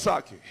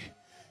Nagasaki.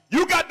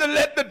 You got to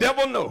let the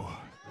devil know,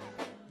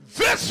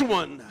 this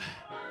one,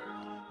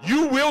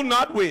 you will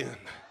not win.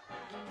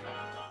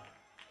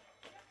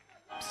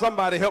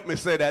 Somebody help me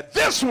say that.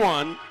 This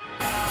one,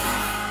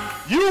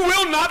 you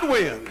will not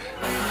win.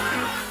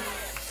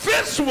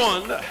 This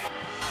one,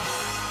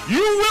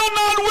 you will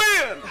not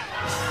win.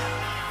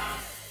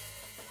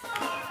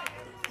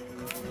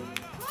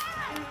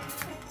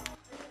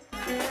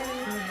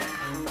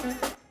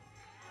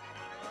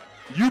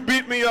 You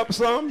beat me up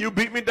some, you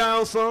beat me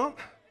down some.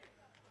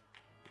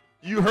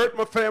 You hurt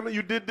my family,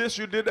 you did this,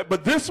 you did that.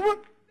 But this one?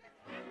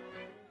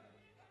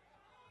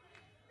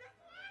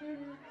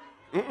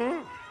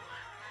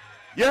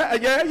 Yeah.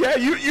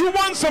 You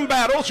won some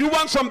battles. You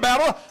won some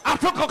battle. I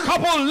took a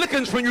couple of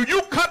lickings from you.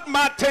 You cut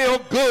my tail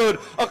good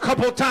a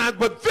couple of times.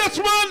 But this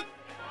one?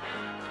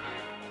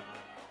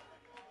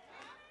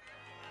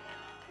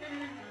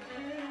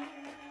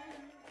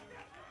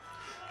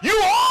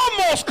 You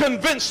almost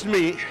convinced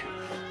me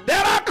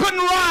that I couldn't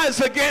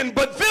rise again.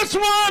 But this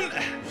one?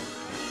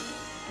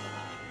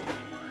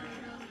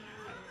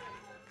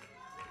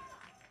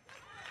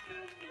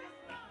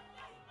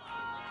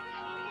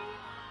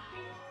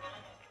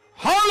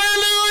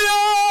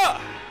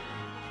 Hallelujah!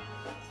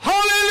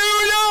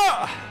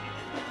 Hallelujah!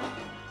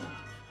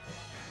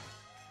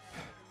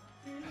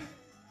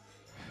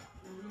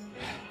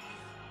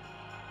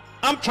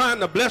 I'm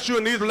trying to bless you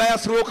in these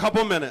last little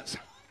couple minutes.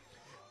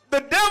 The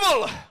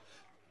devil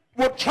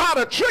will try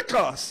to trick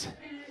us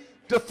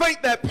to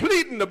think that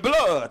pleading the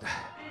blood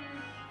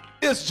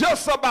is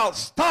just about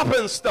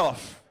stopping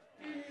stuff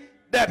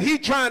that he's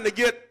trying to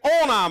get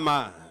on our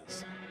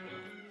minds.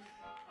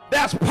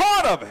 That's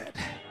part of it.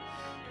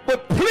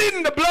 But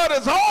pleading the blood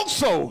is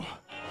also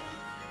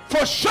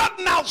for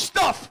shutting out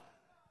stuff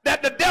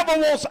that the devil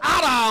wants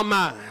out of our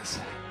minds.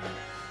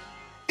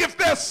 If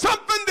there's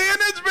something the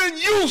enemy's been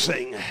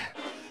using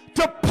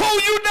to pull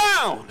you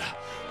down,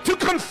 to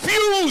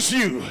confuse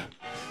you,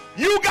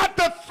 you got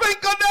to think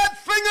of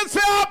that thing and say,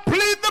 I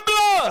plead the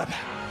blood.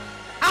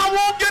 I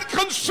won't get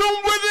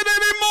consumed with it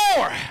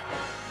anymore.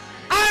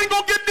 I ain't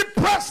going to get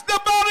depressed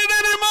about it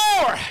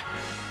anymore.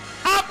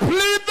 I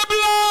plead the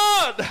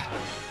blood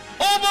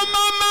over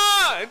my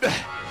mind,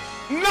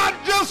 not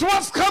just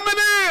what's coming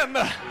in,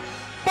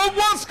 but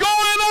what's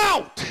going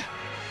out.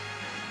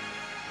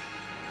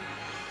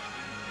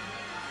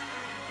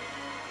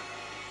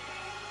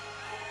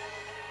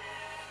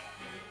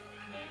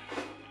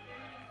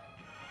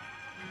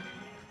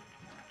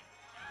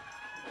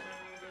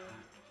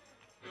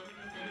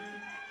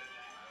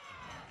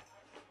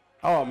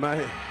 Oh,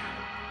 man.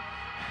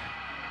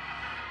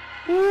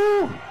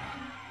 Woo.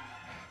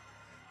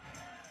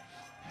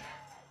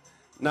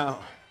 Now,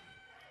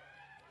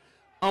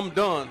 I'm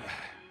done.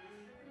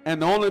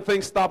 And the only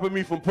thing stopping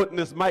me from putting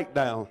this mic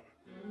down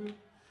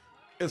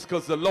It's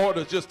because the Lord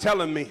is just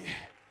telling me,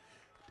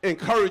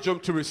 encourage them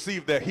to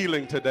receive their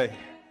healing today.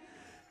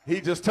 He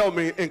just told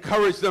me,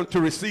 encourage them to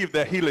receive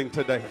their healing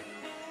today.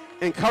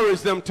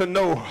 Encourage them to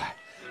know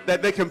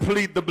that they can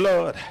plead the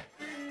blood.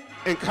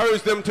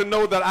 Encourage them to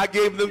know that I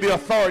gave them the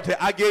authority.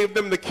 I gave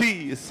them the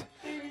keys.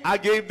 I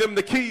gave them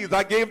the keys.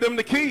 I gave them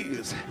the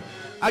keys.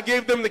 I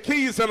gave them the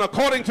keys, and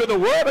according to the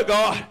word of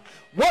God,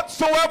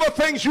 whatsoever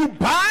things you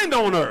bind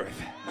on earth.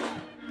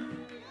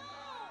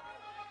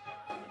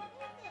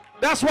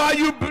 That's why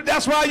you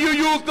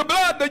use the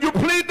blood, that you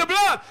plead the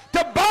blood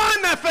to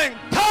bind that thing.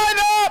 Tie it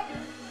up.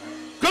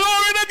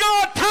 Glory to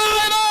God.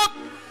 Tie it up.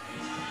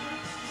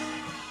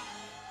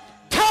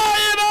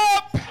 Tie it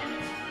up.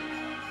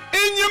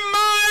 In your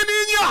mind,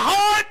 in your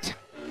heart.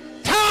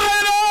 Tie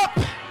it up.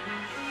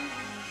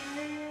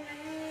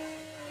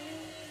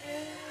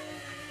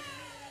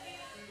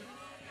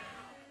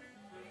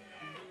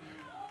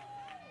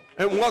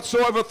 And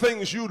whatsoever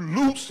things you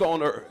loose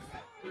on earth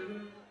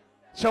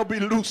shall be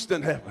loosed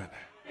in heaven.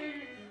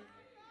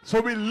 So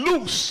we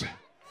loose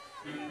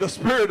the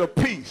spirit of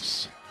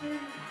peace.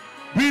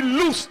 We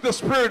loose the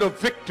spirit of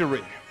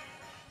victory.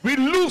 We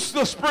loose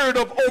the spirit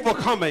of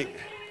overcoming.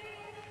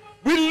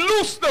 We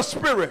loose the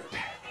spirit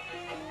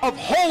of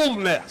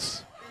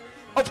wholeness,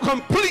 of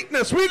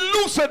completeness. We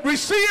loose it.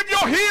 Receive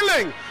your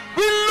healing.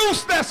 We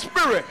loose that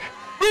spirit.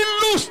 We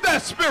loose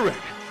that spirit.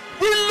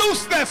 We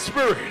loose that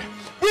spirit.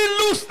 We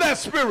loose that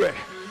spirit.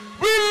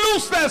 We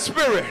loose that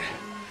spirit.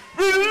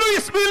 We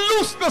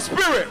loose the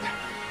spirit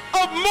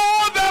of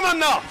more than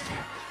enough.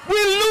 We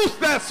loose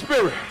that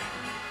spirit.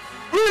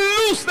 We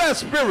loose that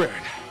spirit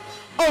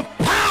of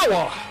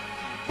power.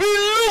 We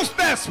loose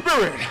that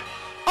spirit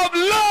of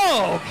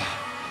love.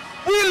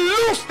 We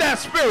loose that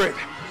spirit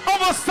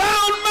of a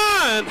sound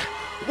mind.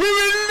 We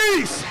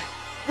release.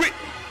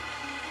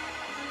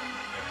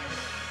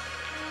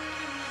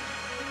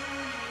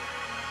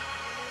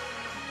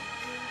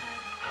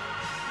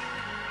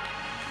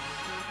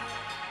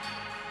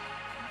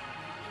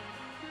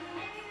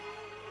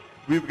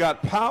 We've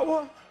got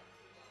power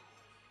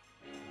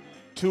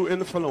to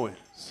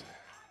influence.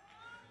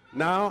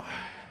 Now,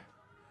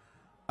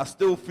 I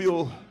still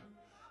feel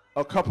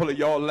a couple of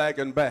y'all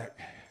lagging back,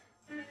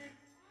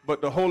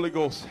 but the Holy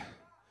Ghost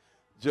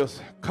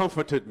just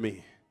comforted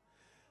me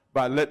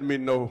by letting me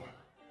know.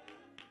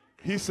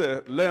 He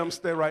said, let them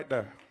stay right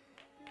there.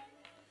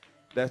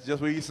 That's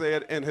just what he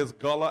said in his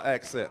Gullah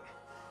accent.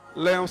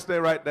 Let them stay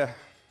right there.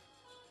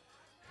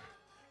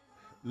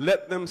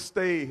 Let them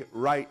stay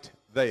right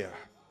there.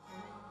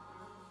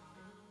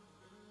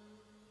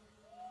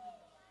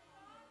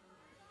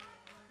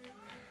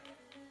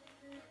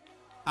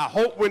 I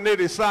hope when they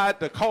decide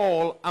to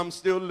call, I'm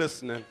still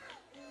listening.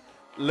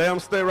 Let them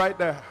stay right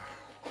there.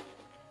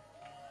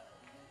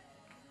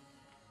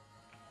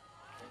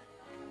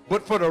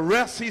 But for the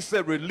rest, he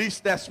said, release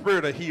that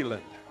spirit of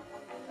healing.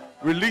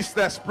 Release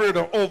that spirit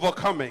of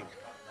overcoming.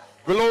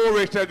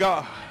 Glory to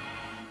God.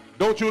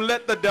 Don't you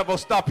let the devil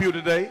stop you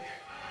today.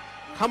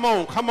 Come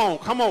on, come on,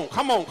 come on,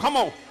 come on, come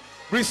on.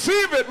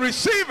 Receive it,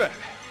 receive it.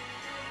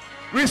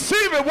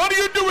 Receive it. What do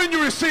you do when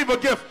you receive a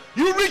gift?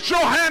 You reach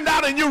your hand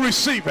out and you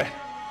receive it.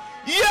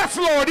 Yes,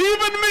 Lord,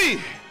 even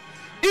me,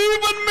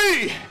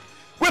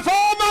 with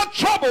all my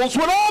troubles,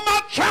 with all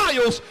my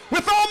trials,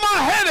 with all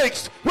my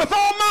headaches, with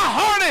all my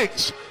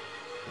heartaches.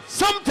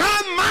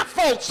 Sometimes my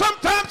fault,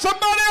 sometimes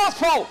somebody else's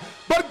fault.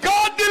 But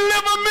God,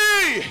 deliver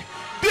me,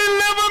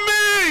 deliver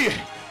me,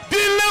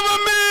 deliver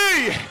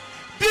me,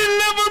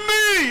 deliver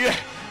me,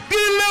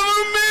 deliver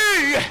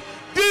me,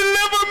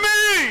 deliver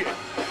me.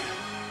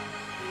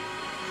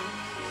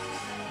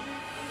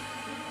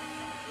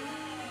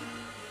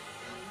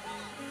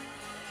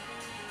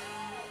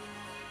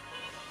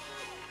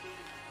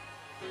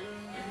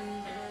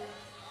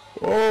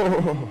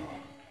 Oh,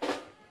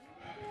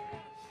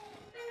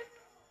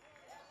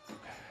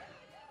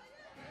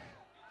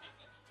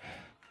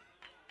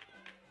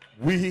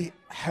 we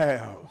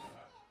have,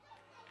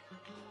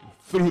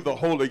 through the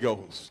Holy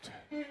Ghost,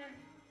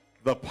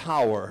 the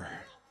power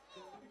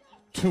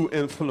to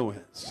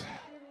influence.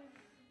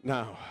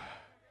 Now,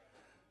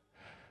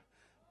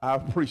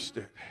 I've preached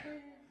it,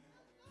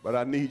 but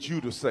I need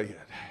you to say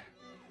it.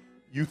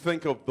 You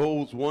think of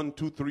those 1,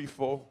 2, 3,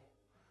 4,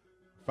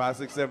 5,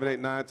 6, 7, 8,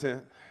 9,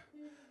 10.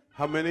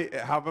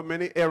 However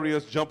many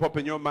areas jump up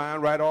in your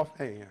mind right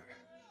offhand.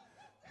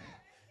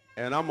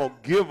 And I'm going to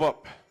give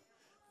up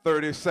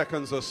 30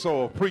 seconds or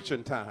so of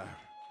preaching time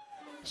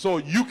so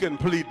you can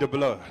plead the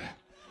blood.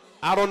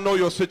 I don't know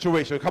your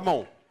situation. Come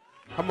on.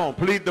 Come on.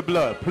 Plead the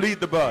blood.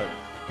 Plead the blood.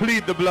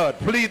 Plead the blood.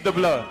 Plead the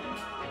blood.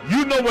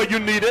 You know where you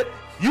need it.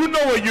 You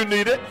know where you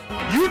need it.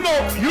 You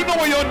know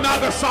where your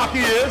Nagasaki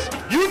is.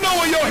 You know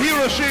where your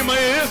Hiroshima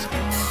is.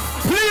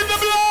 Plead the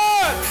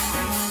blood.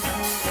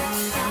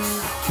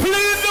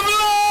 Plead the blood.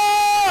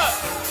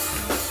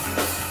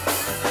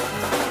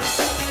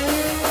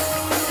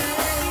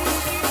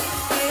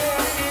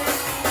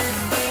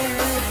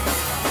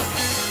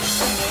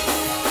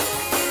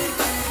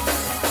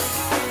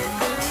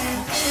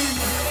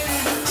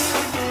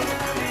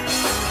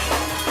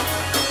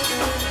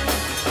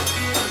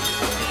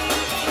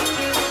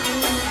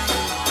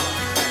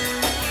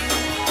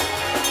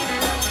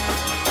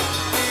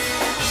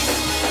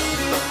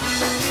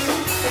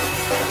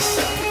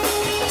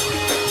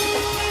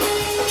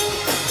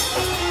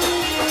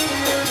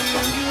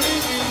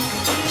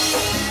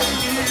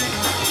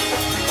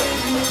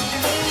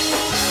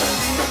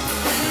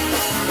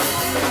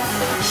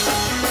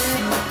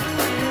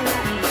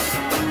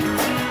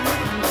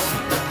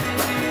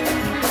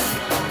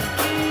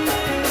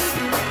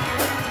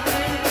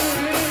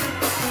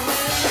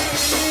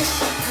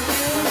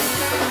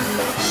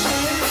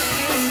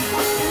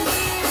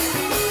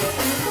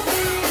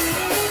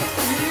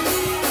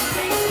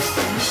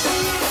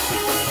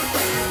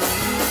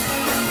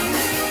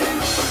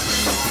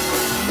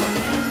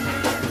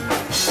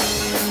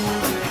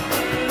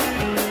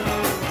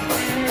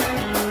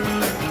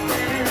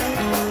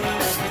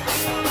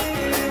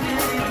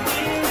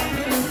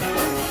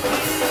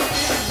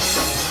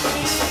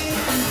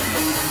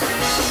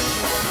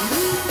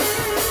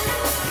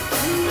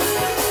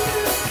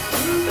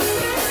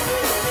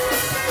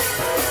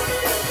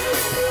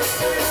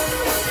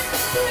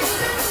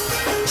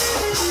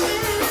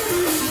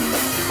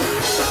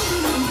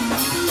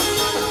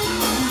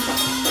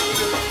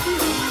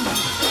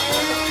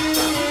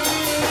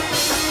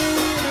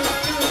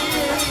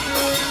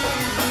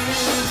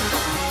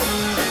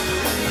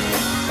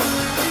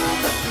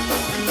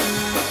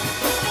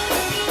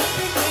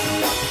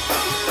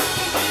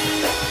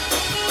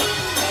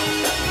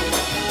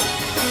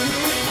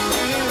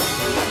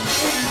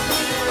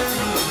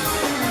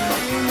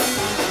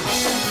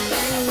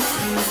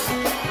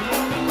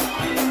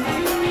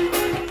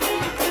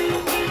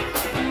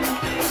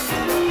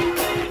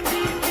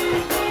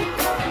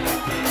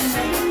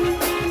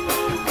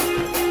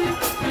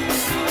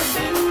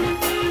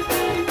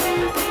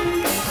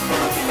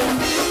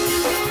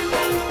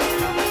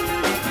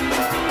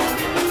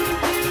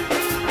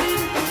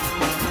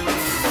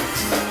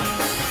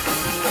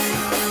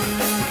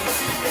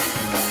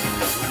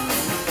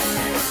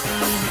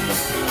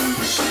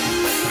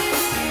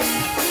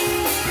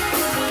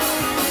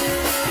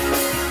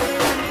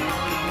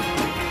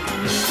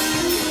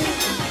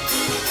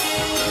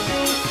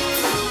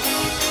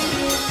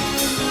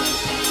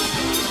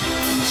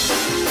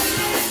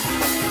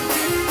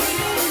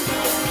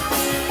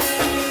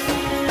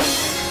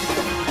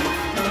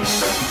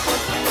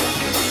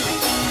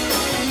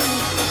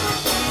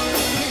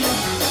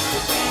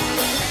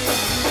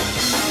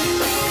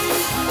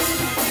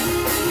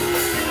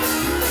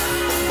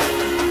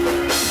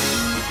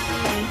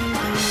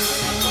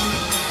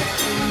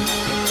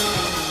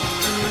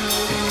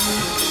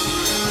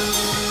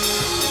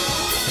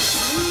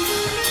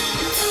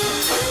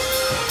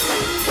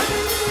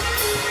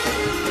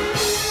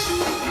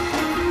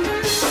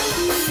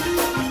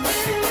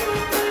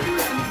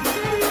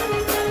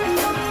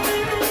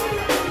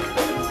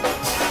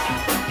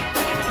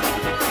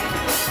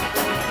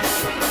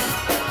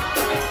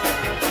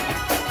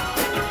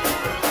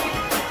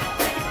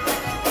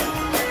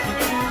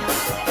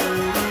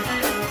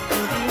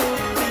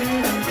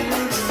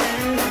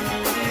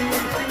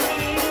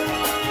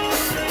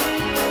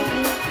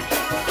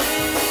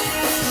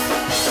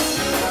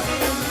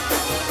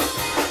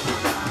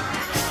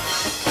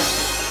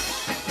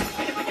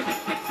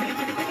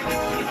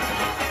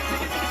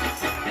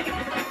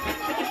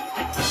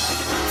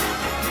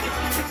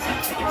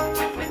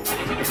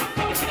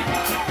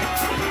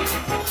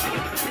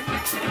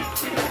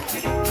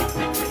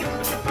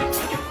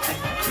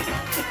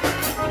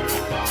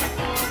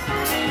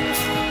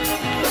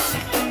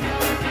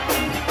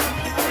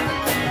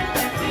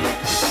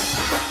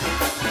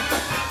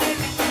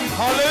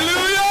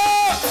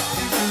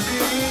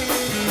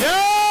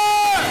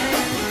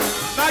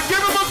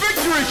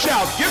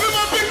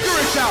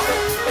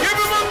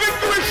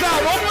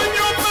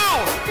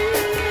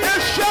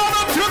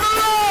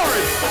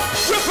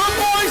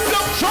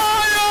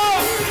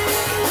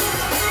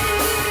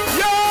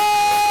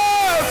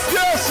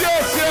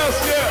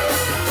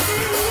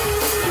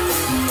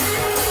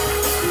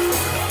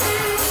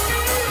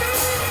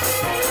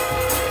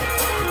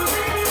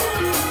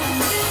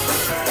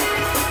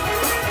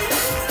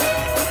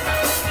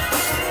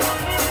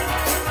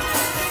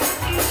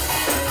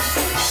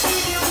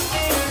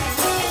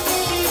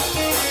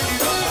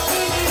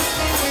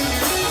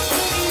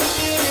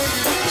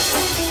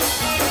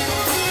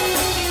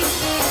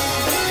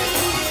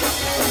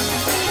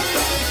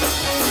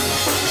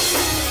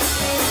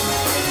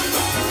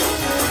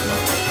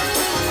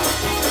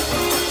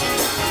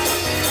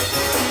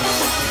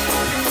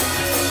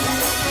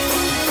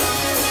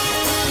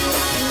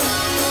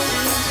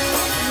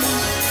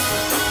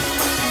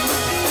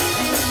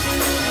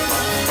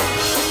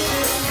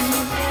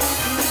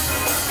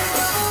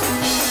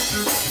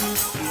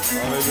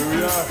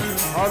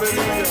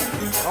 Hallelujah.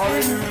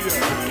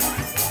 Hallelujah.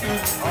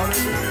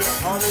 Hallelujah.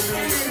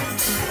 Hallelujah.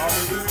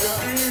 Hallelujah.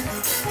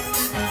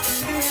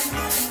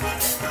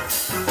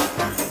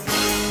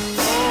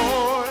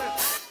 Lord,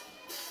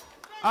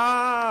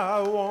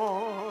 I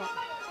want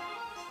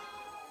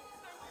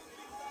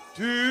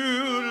to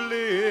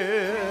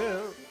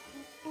live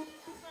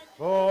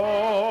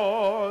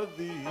for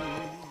thee.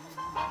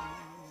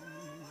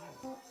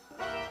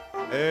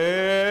 Every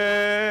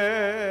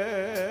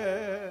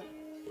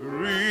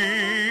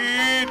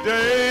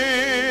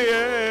day,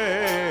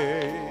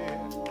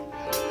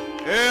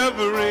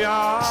 every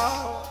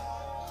hour.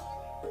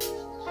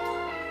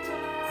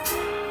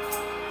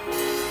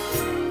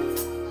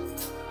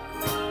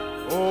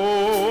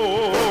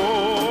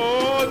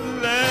 Oh,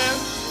 let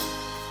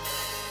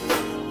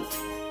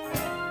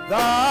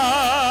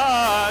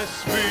thy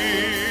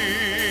spirit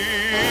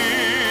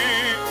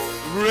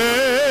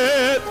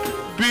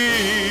be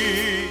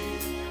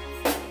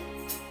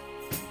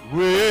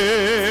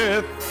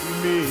with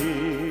me.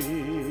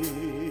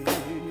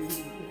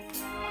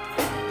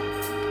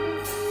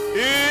 In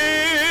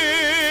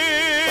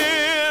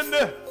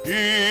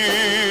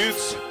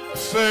its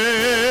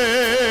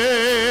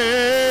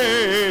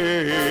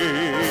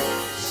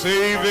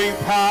saving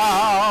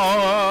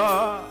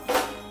power.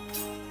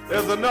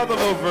 There's another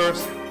little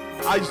verse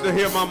I used to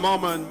hear my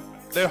mama and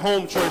their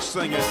home church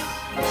sing it.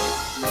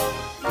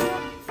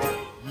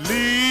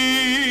 Leave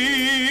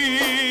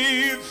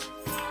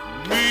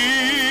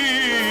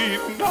me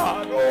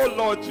not, oh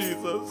Lord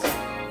Jesus,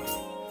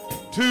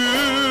 to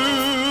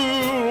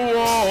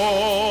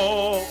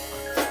walk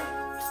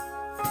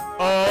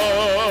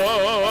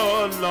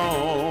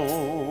alone,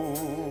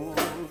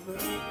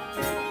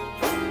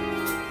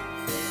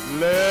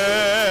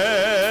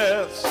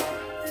 lest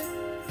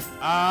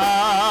I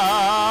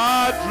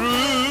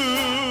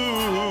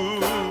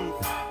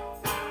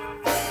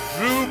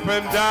droop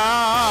and die.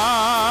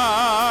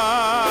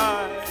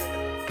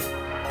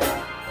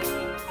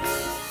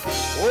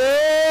 Oh,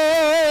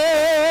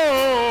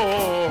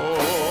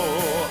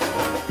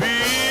 be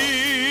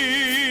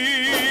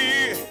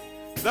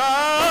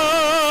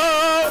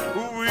thou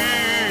with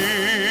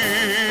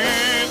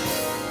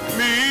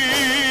me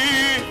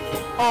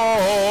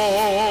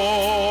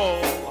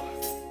all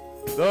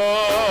the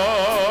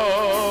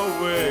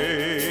way.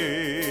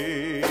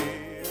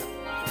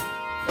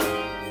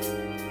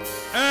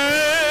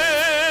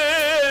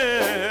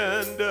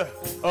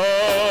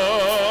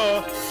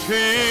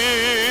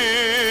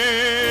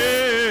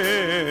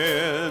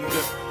 And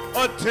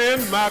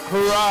attend my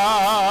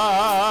cry.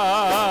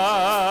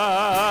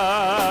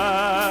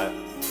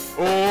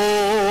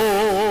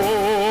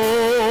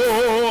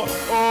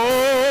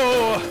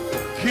 Oh,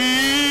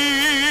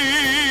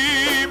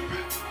 keep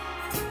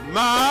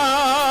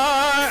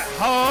my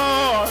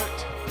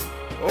heart,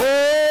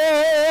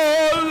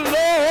 oh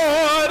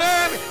Lord,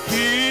 and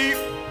keep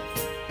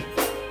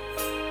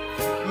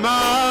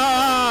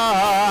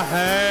my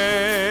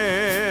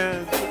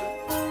hand.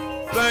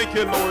 Thank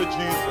you, Lord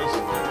Jesus.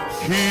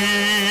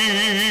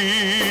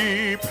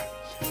 Keep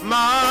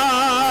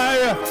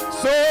my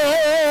soul,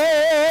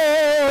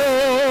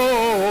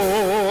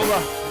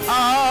 I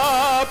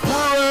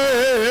pray.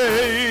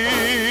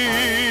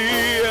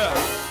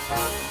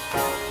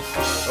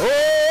 Oh,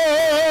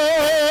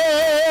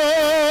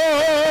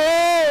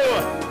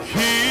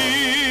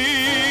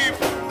 keep,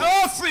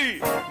 oh, see,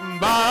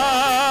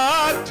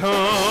 my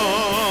tongue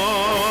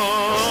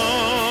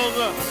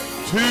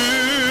to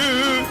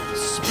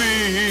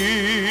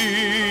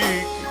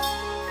speak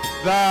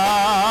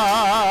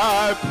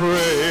thy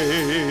praise.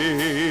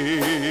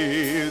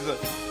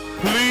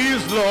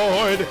 Please,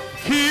 Lord,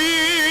 keep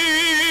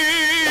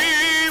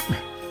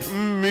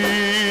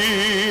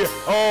me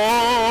all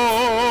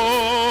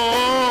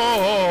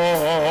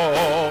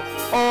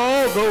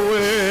the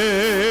way.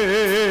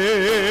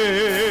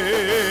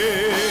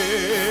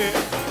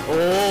 Oh,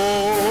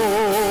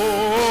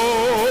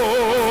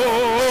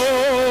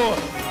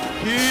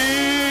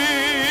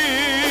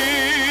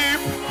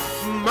 keep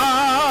my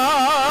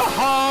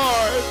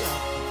heart.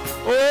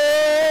 Oh,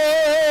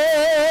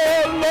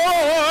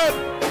 Lord,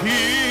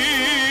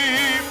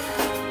 keep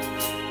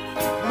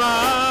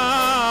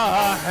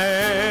my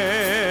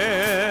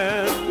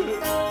hand.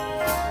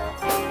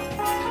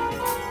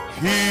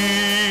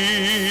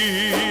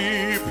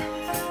 Keep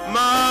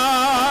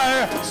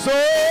my soul,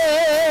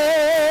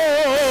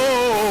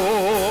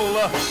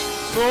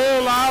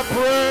 I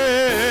pray.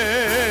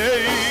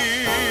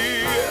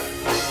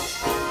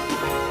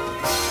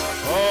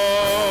 Oh,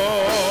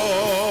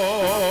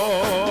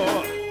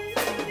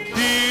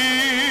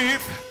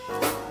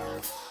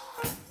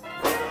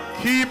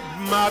 keep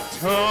my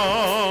tongue.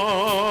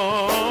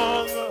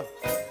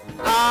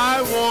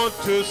 I want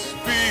to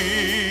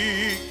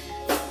speak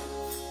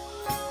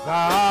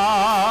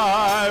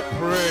thy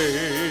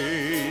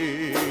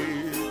praise.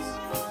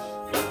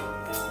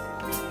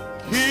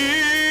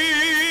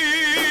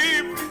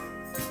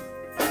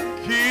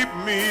 Keep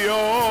me all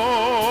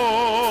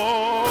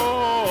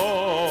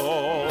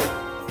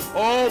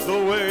the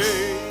way.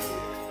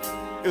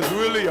 It's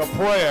really a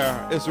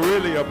prayer. It's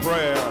really a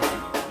prayer.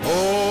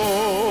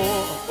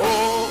 Oh,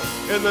 oh,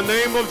 in the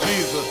name of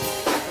Jesus,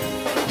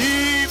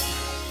 keep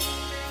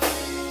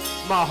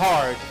my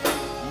heart,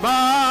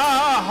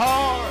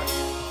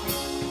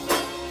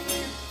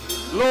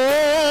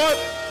 Lord,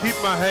 keep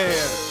my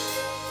hand,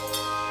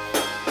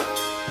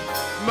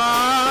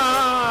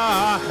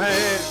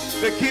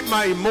 they keep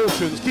my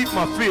emotions, keep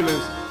my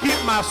feelings, keep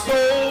my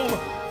soul,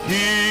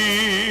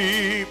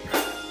 keep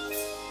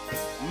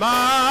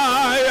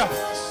my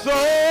soul.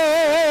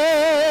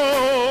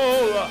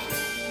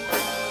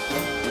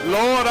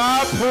 Lord,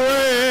 I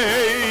pray.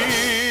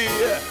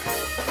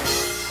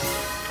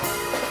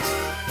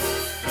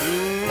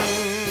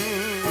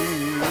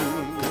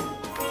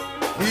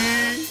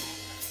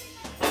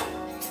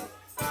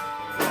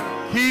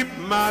 Keep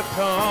my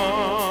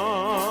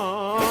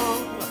tongue.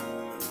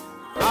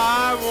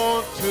 I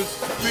want to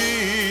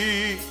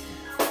speak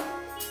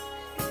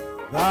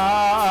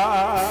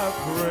thy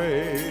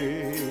praise.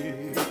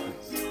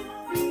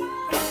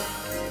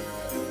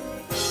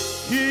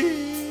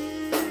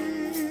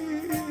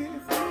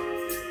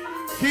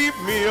 Keep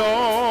me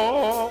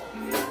all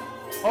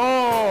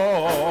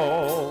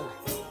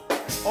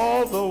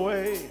the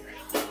way.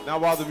 Now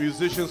while the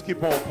musicians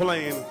keep on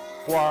playing,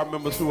 choir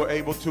members who are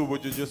able to,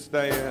 would you just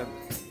stand?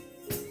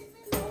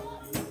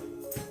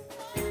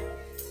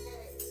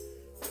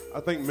 I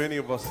think many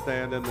of us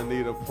stand in the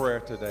need of prayer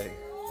today.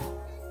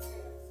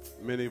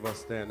 Many of us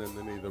stand in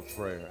the need of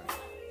prayer.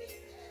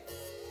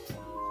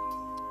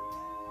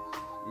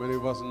 Many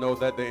of us know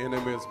that the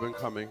enemy has been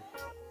coming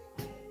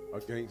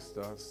against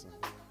us.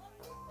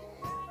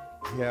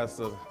 He has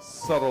a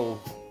subtle,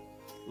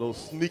 little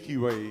sneaky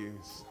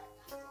ways.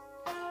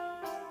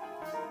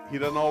 He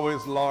doesn't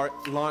always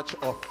launch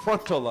a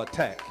frontal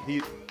attack.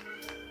 He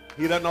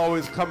doesn't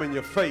always come in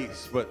your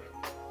face, but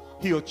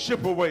he'll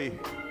chip away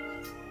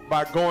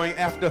by going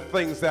after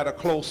things that are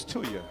close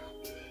to you.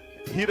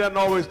 He doesn't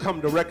always come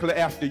directly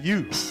after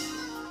you.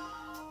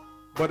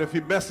 But if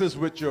he messes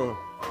with your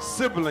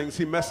siblings,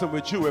 he messing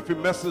with you. If he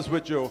messes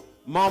with your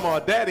mama or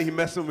daddy, he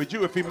messing with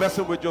you. If he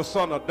messing with your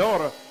son or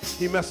daughter,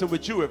 he messing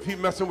with you. If he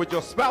messing with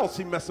your spouse,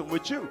 he messing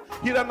with you.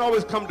 He doesn't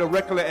always come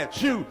directly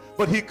at you,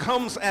 but he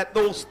comes at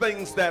those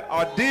things that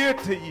are dear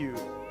to you.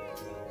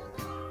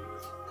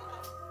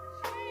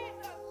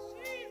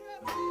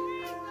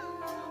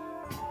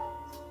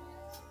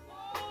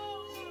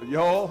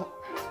 Y'all,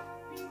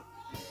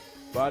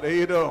 by the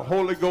aid of the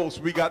Holy Ghost,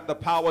 we got the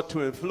power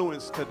to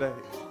influence today.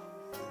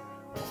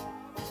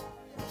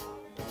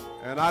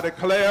 And I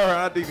declare and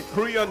I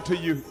decree unto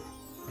you,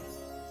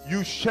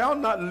 you shall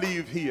not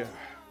leave here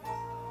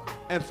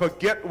and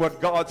forget what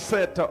God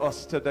said to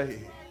us today.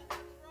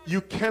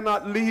 You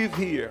cannot leave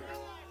here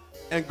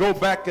and go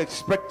back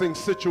expecting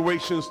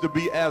situations to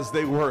be as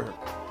they were.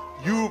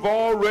 You've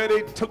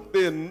already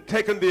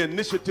taken the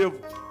initiative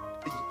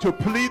to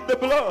plead the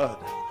blood.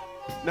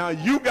 Now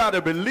you got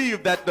to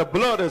believe that the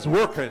blood is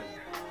working.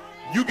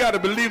 You got to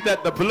believe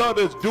that the blood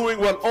is doing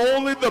what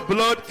only the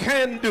blood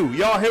can do.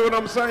 Y'all hear what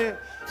I'm saying?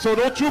 So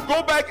don't you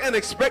go back and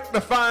expect to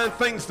find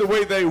things the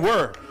way they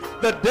were.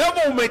 The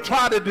devil may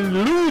try to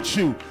delude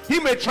you. He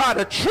may try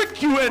to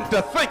trick you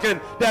into thinking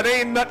that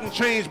ain't nothing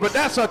changed, but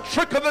that's a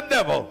trick of the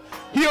devil.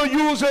 He'll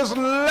use his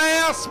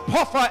last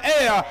puff of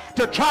air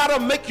to try to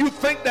make you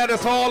think that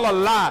it's all a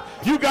lie.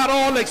 You got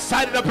all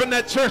excited up in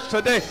that church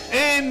today.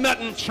 Ain't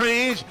nothing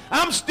changed.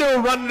 I'm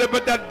still running it,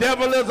 but the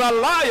devil is a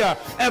liar.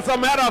 As a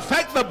matter of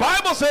fact, the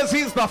Bible says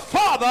he's the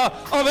father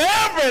of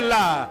every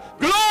lie.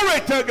 Glory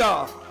to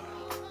God.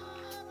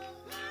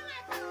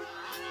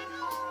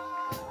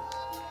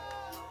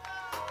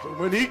 So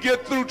when he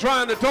gets through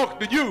trying to talk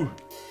to you,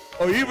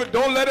 or even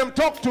don't let him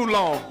talk too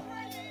long,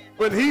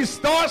 when he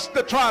starts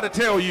to try to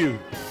tell you,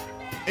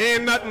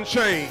 ain't nothing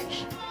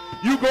changed,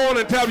 you go on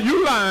and tell him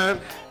you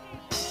lying.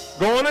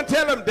 Go on and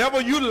tell him,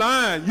 devil, you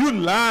lying. You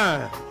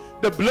lying.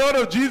 The blood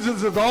of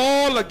Jesus is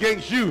all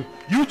against you.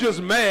 You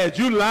just mad.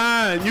 You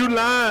lying. You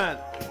lying.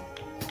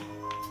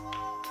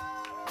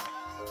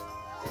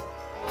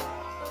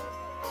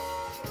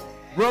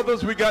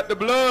 Brothers, we got the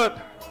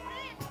blood.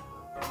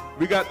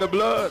 We got the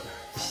blood.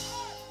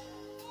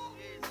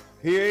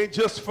 He ain't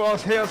just for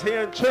us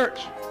here in church.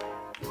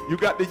 You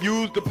got to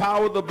use the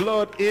power of the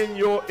blood in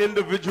your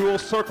individual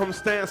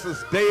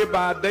circumstances, day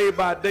by day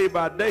by day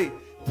by day.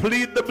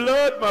 Plead the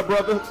blood, my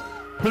brothers.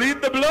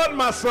 Plead the blood,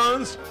 my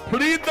sons.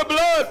 Plead the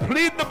blood.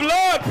 Plead the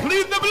blood.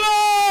 Plead the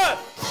blood.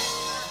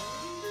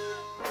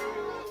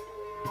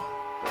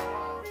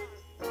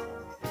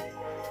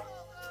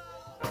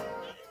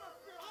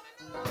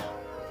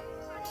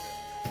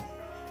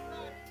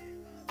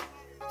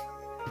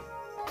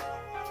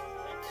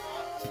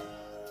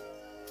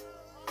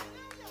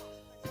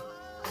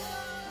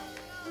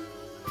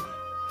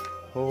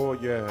 Oh,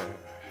 yeah.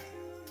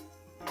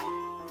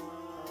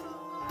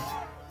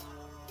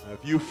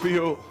 If you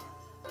feel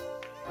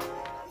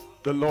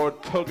the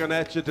Lord tugging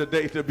at you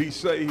today to be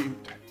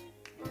saved,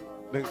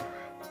 then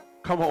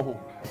come on.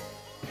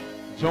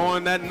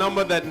 Join that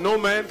number that no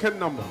man can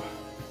number.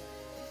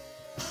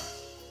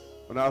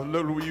 When I was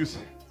little, we used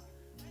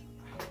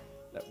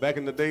Back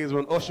in the days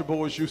when usher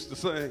boys used to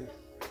sing,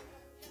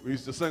 we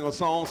used to sing a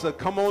song that said,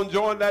 come on,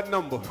 join that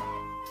number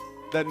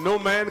that no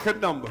man could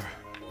number.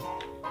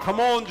 Come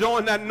on,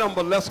 join that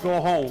number, let's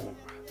go home.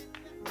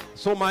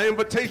 So my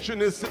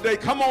invitation is today,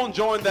 come on,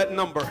 join that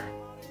number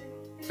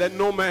that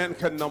no man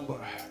can number.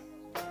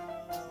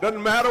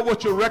 Doesn't matter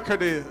what your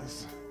record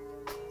is.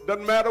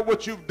 Doesn't matter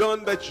what you've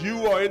done that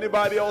you or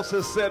anybody else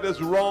has said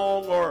is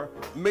wrong or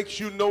makes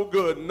you no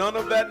good. None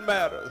of that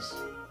matters.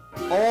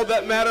 All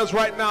that matters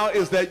right now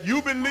is that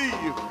you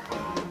believe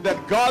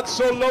that God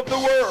so loved the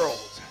world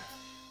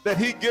that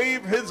he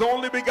gave his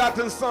only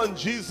begotten son,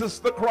 Jesus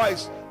the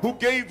Christ, who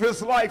gave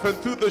his life, and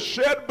through the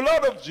shed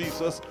blood of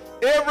Jesus,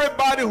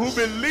 everybody who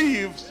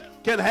believes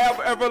can have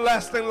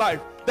everlasting life.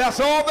 That's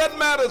all that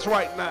matters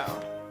right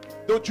now.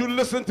 Don't you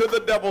listen to the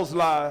devil's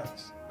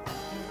lies.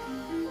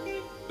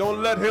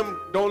 Don't let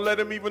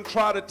him even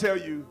try to tell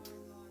you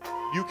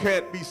you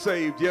can't be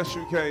saved. Yes,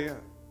 you can.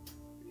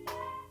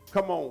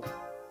 Come on.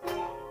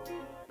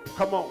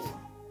 Come on.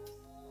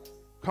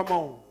 Come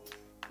on.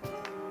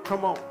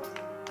 Come on.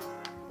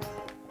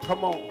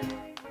 Come on.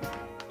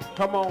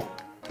 Come on.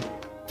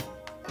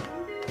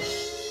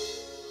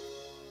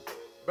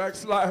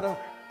 Backslider.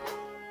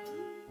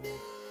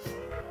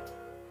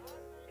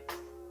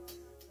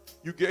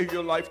 You gave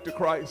your life to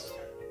Christ.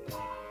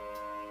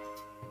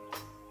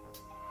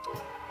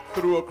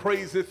 Through a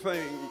crazy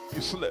thing,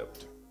 you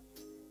slipped.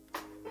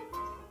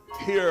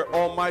 Hear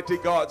Almighty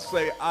God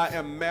say, I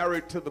am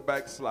married to the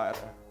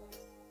backslider.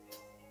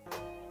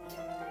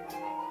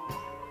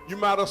 You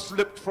might have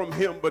slipped from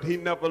him, but he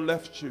never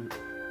left you.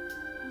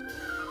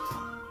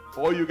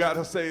 All you got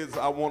to say is,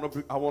 I want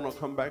to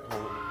come back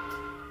home.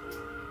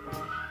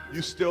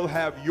 You still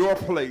have your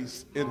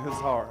place in his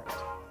heart.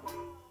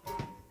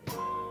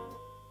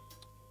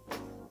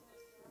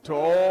 To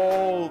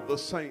all the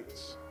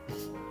saints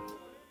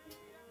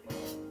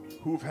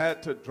who've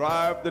had to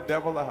drive the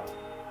devil out.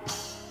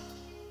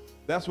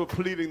 That's what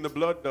pleading the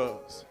blood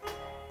does.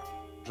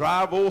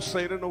 Drive old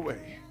Satan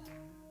away.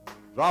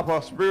 Drop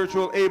a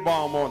spiritual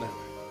A-bomb on him.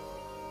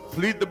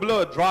 Plead the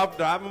blood,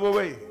 drive him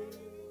away.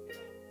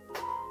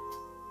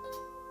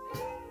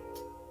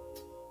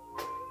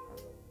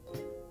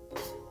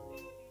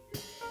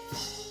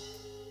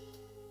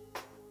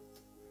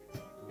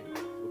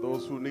 For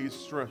those who need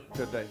strength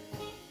today,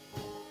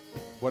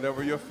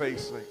 whatever you're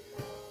facing,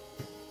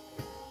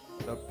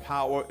 the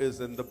power is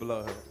in the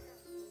blood.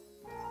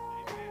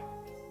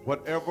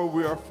 Whatever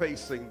we are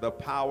facing, the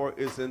power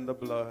is in the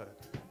blood.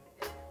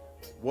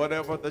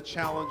 Whatever the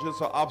challenges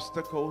or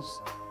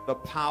obstacles, the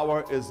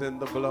power is in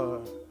the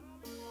blood.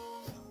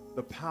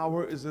 The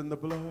power is in the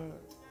blood.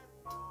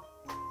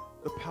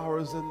 The power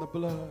is in the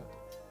blood.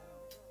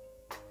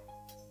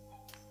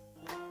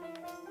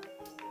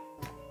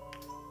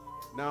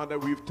 Now that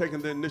we've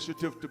taken the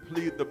initiative to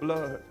plead the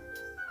blood,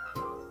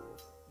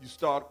 you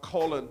start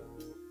calling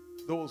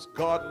those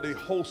godly,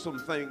 wholesome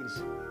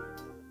things.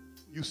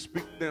 You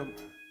speak them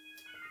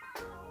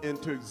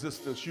into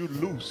existence. You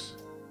loose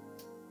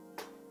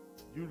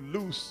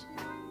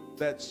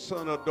that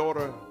son or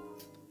daughter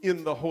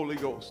in the Holy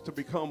Ghost to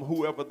become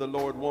whoever the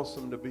Lord wants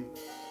them to be.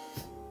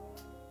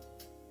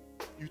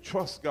 You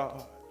trust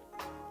God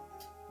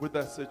with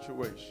that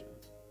situation.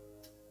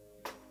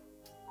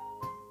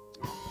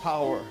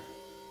 Power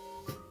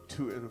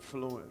to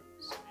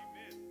influence.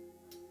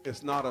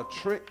 It's not a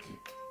trick.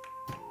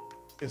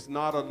 It's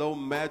not a little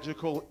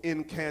magical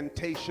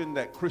incantation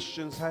that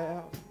Christians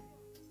have.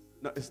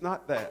 No, it's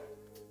not that.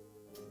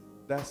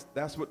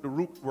 That's what the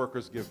root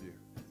workers give you.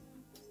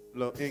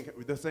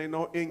 This ain't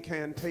no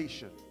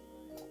incantation.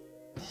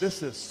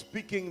 This is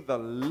speaking the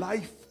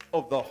life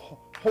of the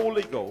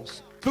Holy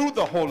Ghost through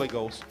the Holy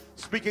Ghost,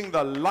 speaking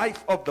the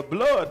life of the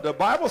blood. The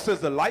Bible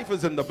says the life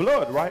is in the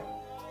blood, right?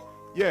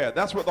 Yeah,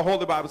 that's what the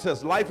Holy Bible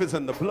says. Life is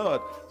in the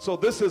blood. So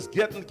this is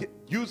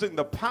using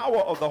the power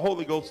of the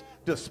Holy Ghost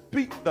to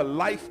speak the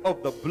life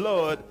of the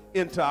blood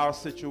into our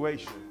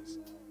situations.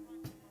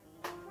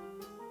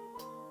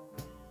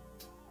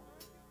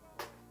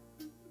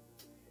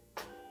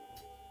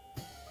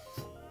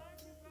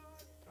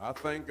 I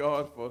thank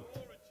God for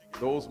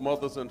those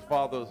mothers and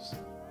fathers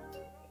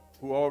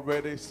who are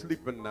already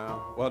sleeping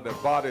now. Well, their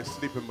body's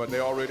sleeping, but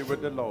they're already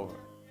with the Lord.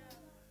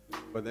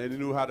 But they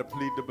knew how to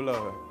plead the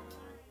blood.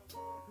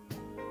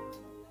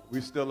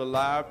 We're still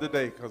alive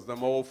today because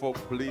them old folk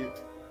plead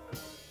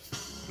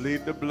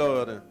the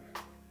blood and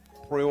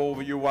pray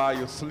over you while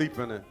you're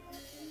sleeping and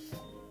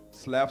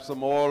slap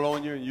some oil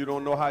on you and you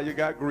don't know how you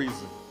got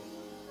greasy.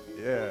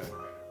 Yeah,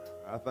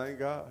 I thank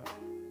God.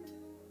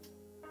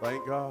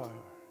 Thank God.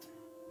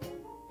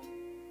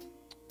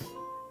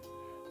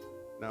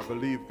 Now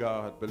believe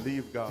God,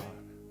 believe God.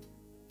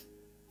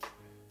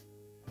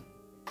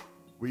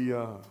 We,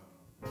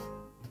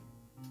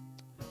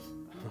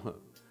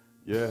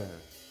 yeah.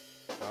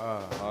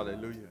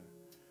 Hallelujah.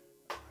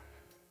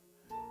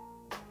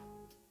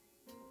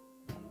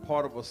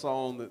 Part of a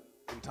song that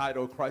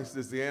entitled Christ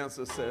is the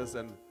Answer says,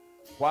 and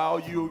while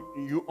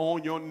you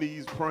on your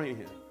knees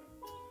praying,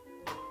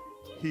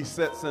 he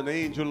sets an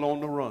angel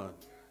on the run.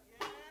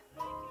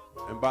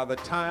 And by the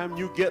time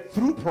you get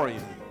through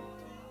praying,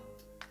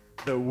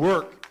 the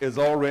work is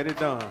already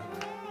done.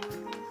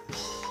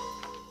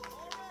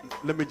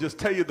 Let me just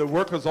tell you, the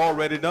work is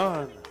already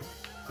done.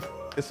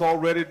 It's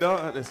already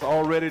done. It's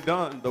already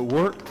done. The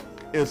work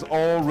is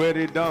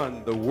already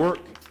done. The work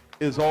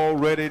is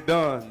already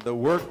done. The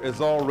work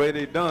is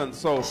already done.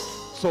 So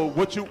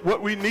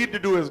what we need to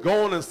do is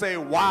go on and say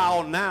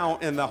wow now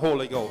in the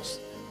Holy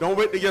Ghost. Don't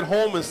wait to get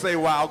home and say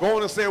wow. Go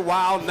on and say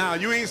wow now.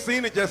 You ain't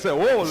seen it, just say,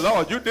 oh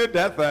Lord, you did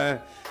that thing.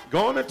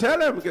 Go on and tell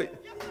him.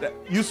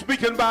 You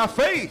speaking by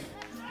faith.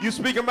 You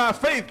speaking by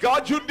faith.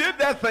 God, you did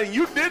that thing.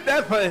 You did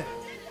that thing.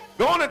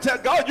 Go on and tell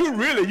God,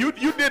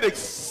 you did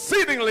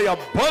exceedingly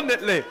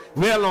abundantly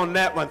well on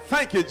that one.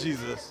 Thank you,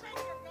 Jesus.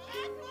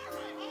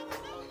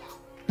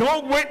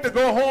 Don't wait to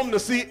go home to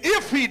see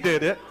if he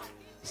did it.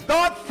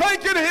 Start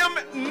thanking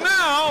him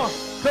now,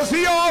 because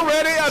he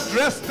already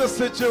addressed the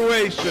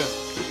situation.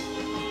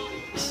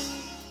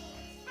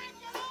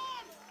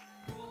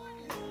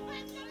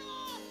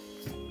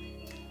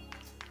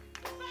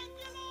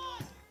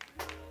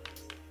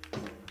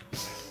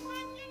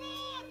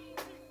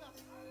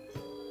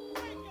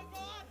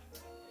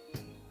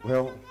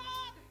 Well,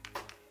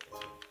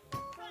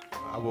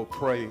 I will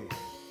pray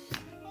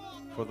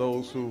for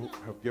those who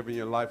have given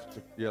your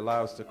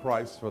lives to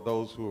Christ, for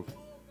those who have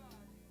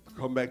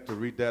come back to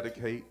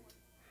rededicate,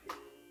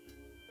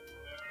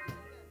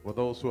 for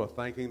those who are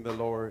thanking the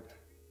Lord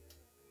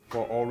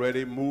for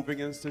already moving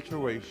in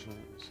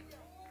situations.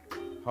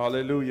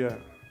 Hallelujah.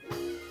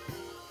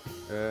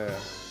 Yeah,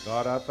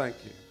 God, I thank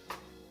you.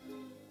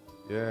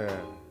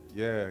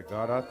 Yeah,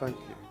 God, I thank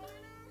you.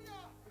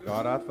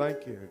 God, I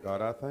thank you.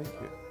 God, I thank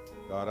you.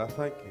 God, I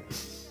thank you.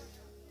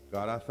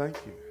 God, I thank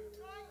you.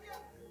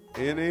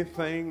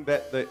 Anything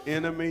that the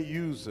enemy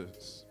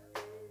uses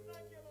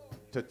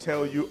to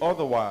tell you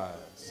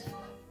otherwise,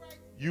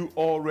 you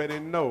already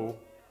know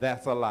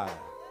that's a lie.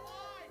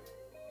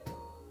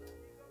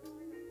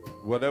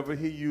 Whatever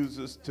he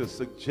uses to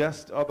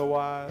suggest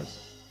otherwise,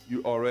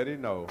 you already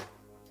know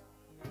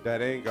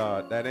that ain't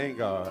God, that ain't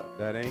God,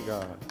 that ain't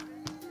God,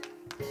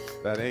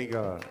 that ain't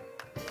God.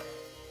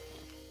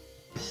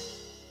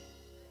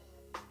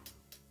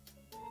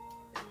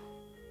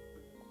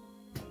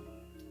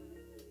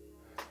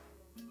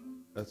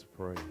 Let's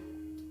pray.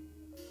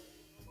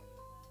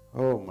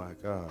 Oh my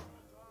God.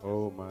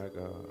 Oh my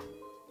God.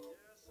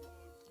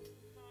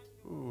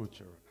 Ooh,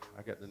 children.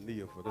 I got the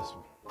kneel for this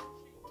one.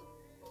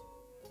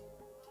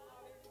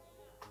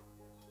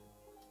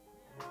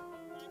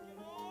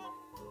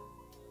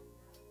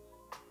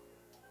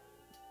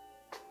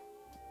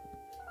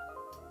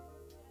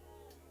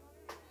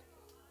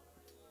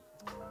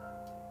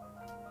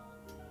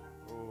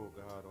 Oh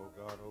God, oh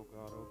God, oh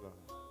God, oh God.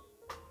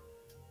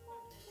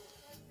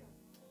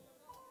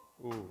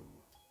 Ooh.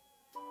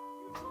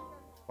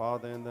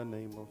 Father, in the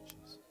name of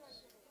Jesus,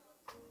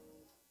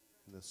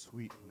 in the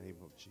sweet name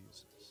of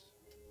Jesus,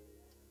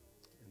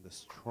 in the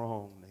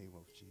strong name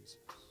of Jesus,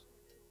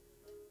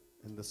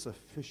 in the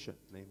sufficient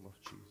name of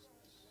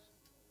Jesus.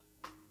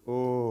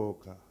 Oh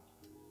God,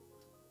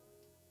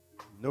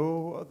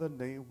 no other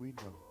name we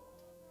know.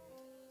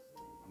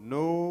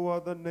 No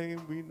other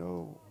name we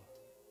know.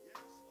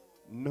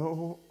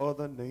 No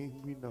other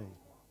name we know.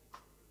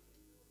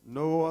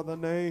 No other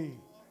name.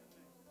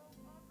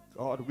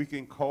 God, we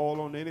can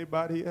call on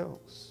anybody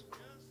else.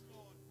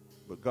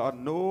 But God,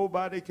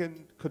 nobody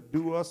could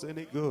do us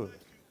any good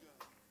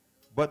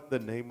but the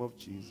name of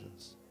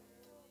Jesus.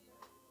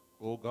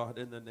 Oh God,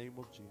 in the name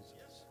of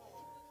Jesus,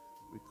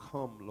 we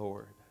come,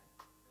 Lord,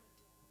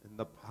 in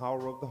the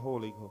power of the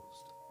Holy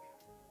Ghost.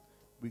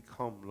 We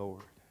come,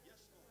 Lord.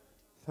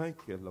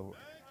 Thank you, Lord.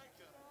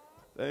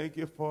 Thank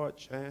you for a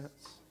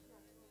chance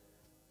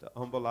to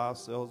humble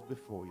ourselves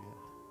before you.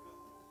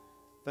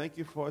 Thank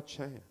you for a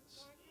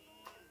chance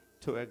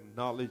to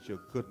acknowledge your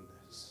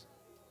goodness.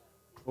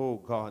 Oh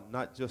God,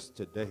 not just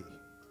today,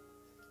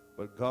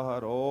 but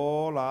God,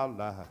 all our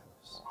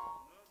lives,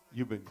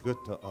 you've been good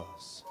to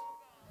us.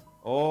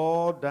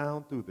 All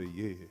down through the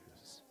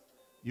years,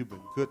 you've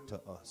been good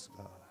to us,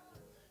 God.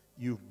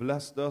 You've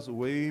blessed us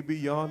way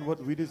beyond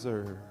what we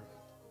deserve.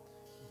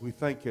 We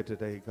thank you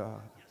today,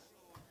 God.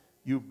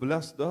 You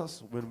blessed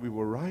us when we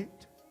were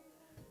right.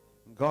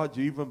 God,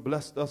 you even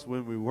blessed us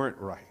when we weren't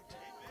right.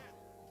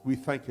 We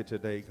thank you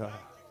today, God.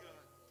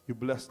 You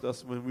blessed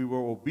us when we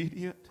were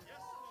obedient.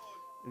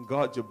 And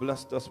God, you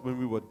blessed us when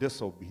we were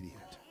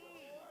disobedient.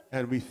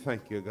 And we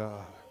thank you,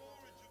 God.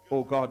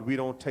 Oh, God, we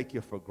don't take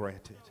you for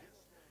granted.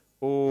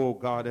 Oh,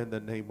 God, in the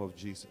name of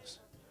Jesus.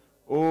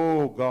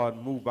 Oh, God,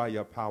 move by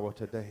your power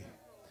today.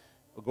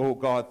 Oh,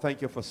 God,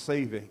 thank you for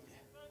saving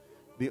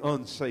the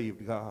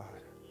unsaved, God.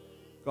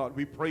 God,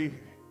 we pray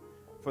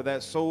for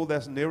that soul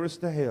that's nearest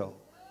to hell.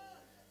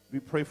 We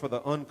pray for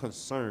the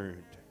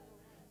unconcerned.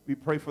 We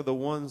pray for the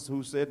ones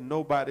who said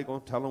nobody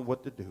gonna tell them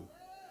what to do.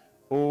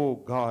 Oh,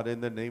 God,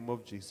 in the name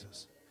of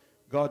Jesus.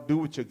 God, do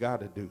what you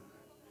got to do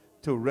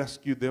to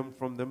rescue them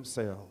from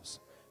themselves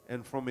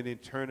and from an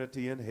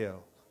eternity in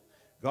hell.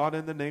 God,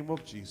 in the name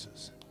of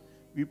Jesus,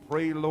 we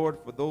pray, Lord,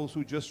 for those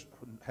who just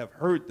have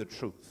heard the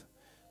truth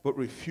but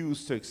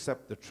refuse to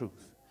accept the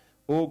truth.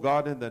 Oh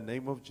God, in the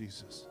name of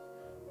Jesus,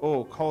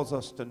 oh, cause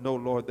us to know,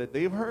 Lord, that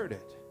they've heard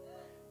it.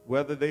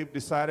 Whether they've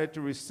decided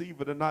to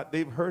receive it or not,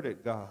 they've heard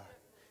it, God,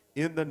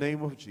 in the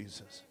name of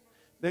Jesus.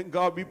 Then,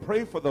 God, we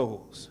pray for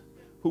those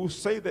who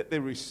say that they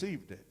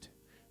received it,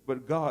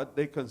 but God,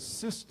 they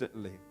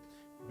consistently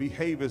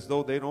behave as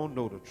though they don't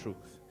know the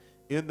truth,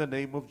 in the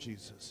name of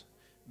Jesus.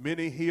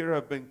 Many here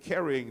have been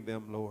carrying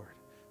them, Lord,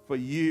 for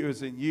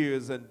years and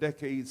years and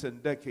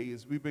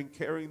decades. We've been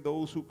carrying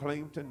those who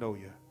claim to know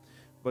you.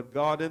 But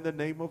God, in the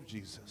name of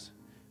Jesus,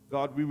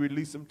 God, we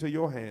release them to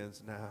your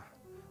hands now.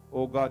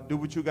 Oh God, do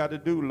what you got to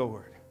do,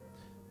 Lord.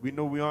 We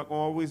know we aren't going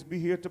to always be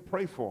here to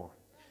pray for them.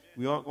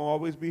 We aren't going to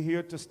always be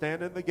here to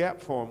stand in the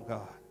gap for them,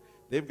 God.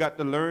 They've got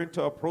to learn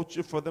to approach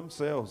you for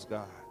themselves,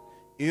 God,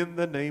 in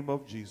the name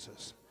of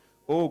Jesus.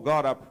 Oh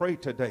God, I pray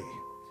today.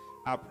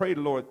 I pray,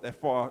 Lord, that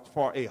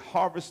for a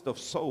harvest of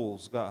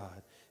souls,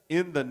 God,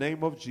 in the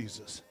name of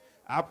Jesus.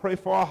 I pray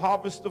for a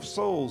harvest of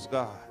souls,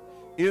 God,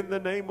 in the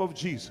name of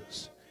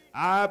Jesus.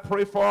 I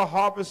pray for a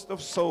harvest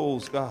of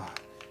souls, God,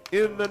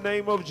 in the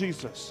name of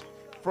Jesus.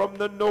 From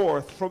the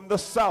north, from the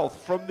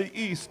south, from the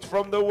east,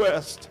 from the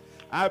west,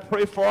 I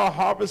pray for a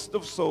harvest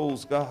of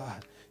souls,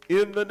 God,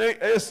 in the name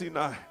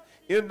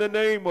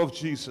of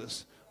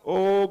Jesus.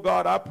 Oh,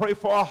 God, I pray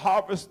for a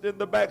harvest in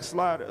the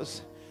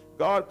backsliders.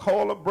 God,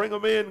 call them, bring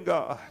them in,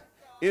 God,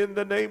 in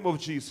the name of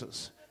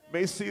Jesus.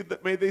 May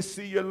they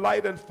see your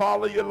light and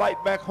follow your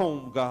light back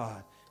home,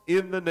 God,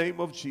 in the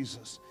name of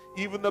Jesus.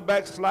 Even the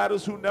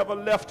backsliders who never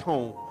left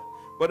home,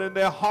 but in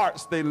their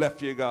hearts they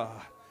left you, God.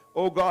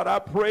 Oh, God, I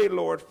pray,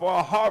 Lord, for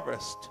a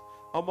harvest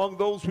among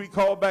those we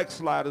call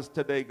backsliders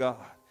today,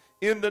 God,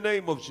 in the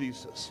name of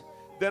Jesus.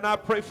 Then I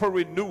pray for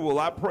renewal.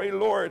 I pray,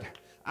 Lord,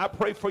 I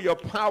pray for your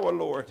power,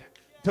 Lord,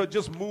 to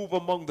just move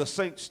among the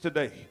saints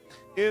today,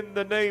 in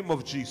the name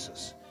of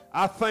Jesus.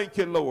 I thank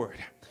you, Lord.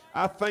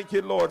 I thank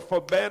you, Lord,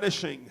 for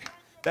banishing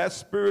that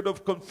spirit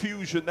of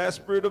confusion, that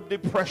spirit of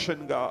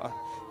depression, God,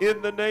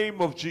 in the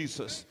name of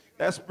Jesus.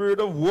 That spirit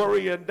of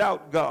worry and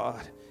doubt,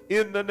 God,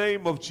 in the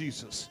name of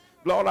Jesus.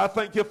 Lord, I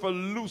thank you for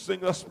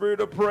loosing a spirit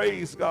of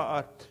praise,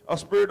 God, a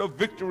spirit of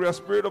victory, a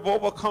spirit of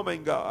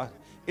overcoming, God,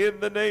 in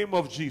the name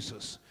of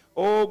Jesus.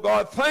 Oh,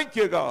 God, thank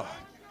you, God.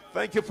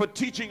 Thank you for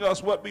teaching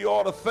us what we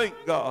ought to think,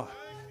 God.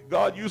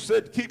 God, you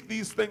said keep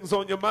these things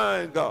on your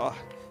mind, God,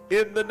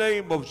 in the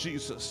name of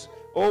Jesus.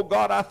 Oh,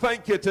 God, I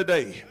thank you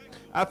today.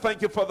 I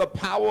thank you for the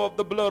power of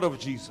the blood of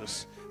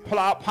Jesus.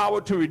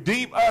 Power to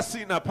redeem us,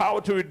 power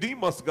to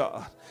redeem us,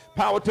 God.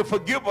 Power to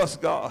forgive us,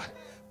 God.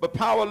 But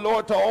power,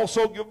 Lord, to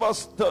also give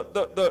us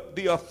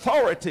the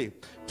authority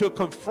to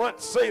confront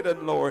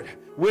Satan, Lord,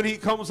 when he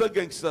comes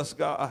against us,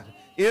 God,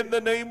 in the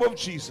name of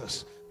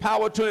Jesus.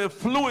 Power to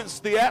influence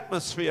the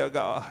atmosphere,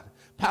 God.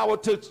 Power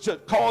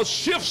to cause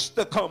shifts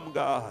to come,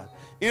 God,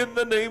 in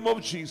the name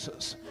of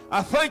Jesus.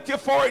 I thank you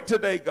for it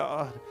today,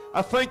 God.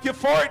 I thank you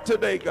for it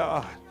today,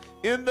 God,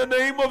 in the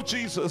name of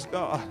Jesus,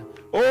 God.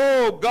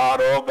 Oh, God,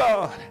 oh,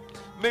 God.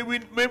 May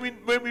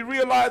we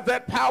realize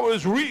that power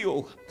is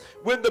real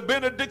when the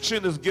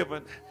benediction is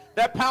given.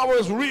 That power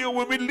is real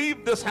when we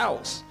leave this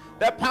house.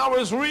 That power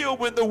is real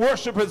when the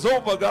worship is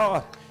over,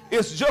 God.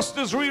 It's just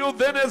as real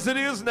then as it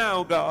is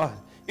now, God.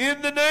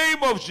 In the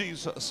name of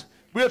Jesus,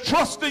 we're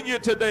trusting you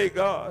today,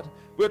 God.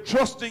 We're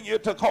trusting you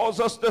to cause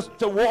us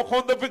to walk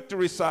on the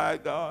victory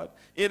side, God,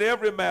 in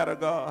every matter,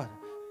 God.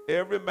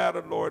 Every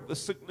matter, Lord, the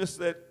sickness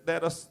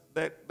that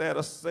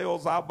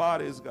assails our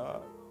bodies,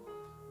 God.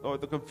 Lord,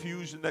 the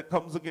confusion that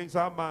comes against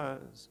our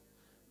minds.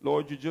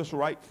 Lord, you're just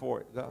right for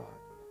it, God.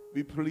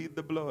 We plead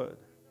the blood.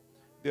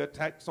 The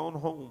attacks on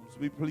homes,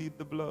 we plead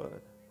the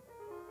blood.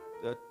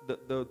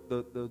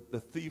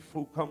 The thief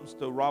who comes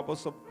to rob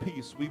us of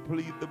peace, we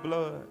plead the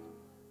blood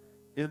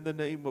in the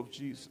name of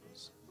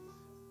Jesus.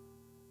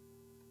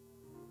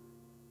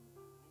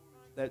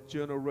 That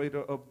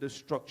generator of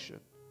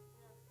destruction,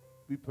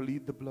 we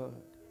plead the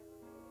blood.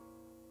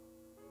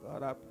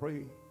 God, I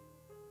pray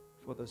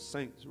for the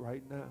saints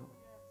right now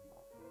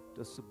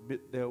to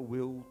submit their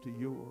will to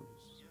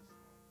yours,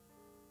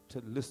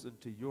 to listen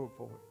to your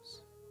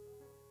voice.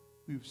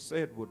 We've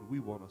said what we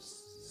want to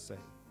say.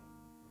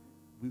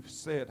 We've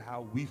said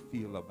how we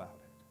feel about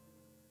it.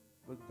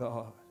 But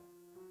God,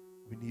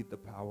 we need the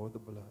power of the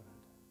blood.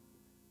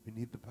 We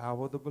need the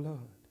power of the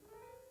blood.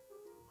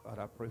 God,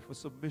 I pray for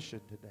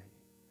submission today.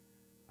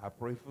 I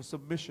pray for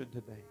submission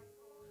today.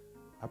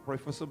 I pray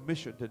for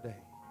submission today.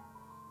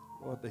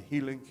 Lord, the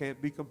healing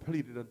can't be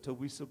completed until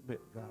we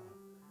submit, God.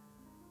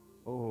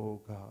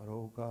 Oh, God,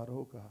 oh, God,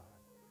 oh, God.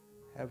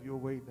 Have your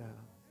way now.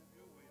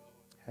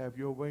 Have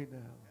your way now.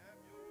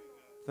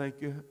 Thank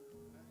you.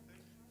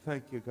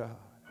 Thank you, God,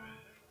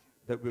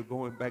 that we're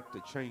going back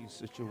to change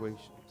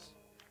situations.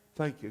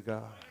 Thank you,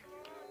 God.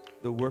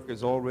 The work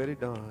is already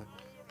done.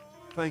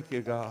 Thank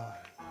you, God.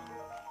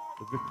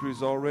 The victory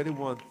is already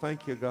won.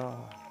 Thank you,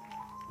 God.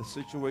 The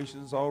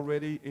situation is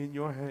already in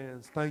your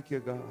hands. Thank you,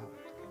 God.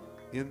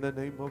 In the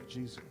name of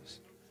Jesus.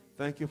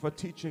 Thank you for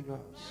teaching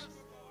us,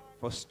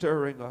 for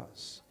stirring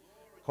us,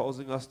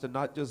 causing us to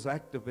not just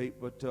activate,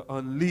 but to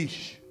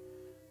unleash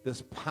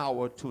this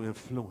power to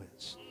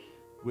influence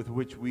with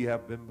which we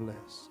have been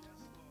blessed.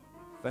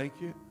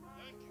 Thank you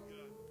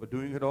for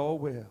doing it all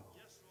well.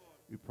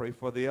 We pray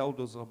for the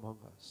elders among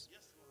us,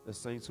 the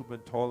saints who've been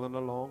toiling a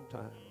long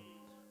time.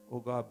 Oh,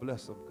 God,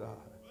 bless them, God.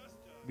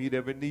 Meet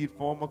every need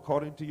for them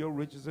according to your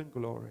riches and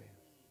glory.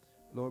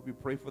 Lord, we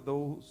pray for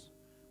those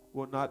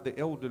who are not the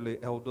elderly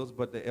elders,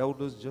 but the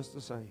elders just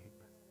the same.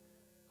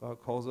 God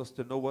calls us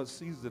to know what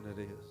season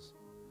it is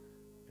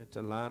and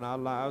to line our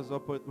lives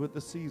up with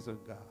the season,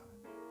 God,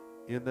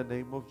 in the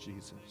name of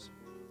Jesus.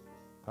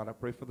 God, I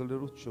pray for the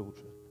little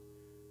children.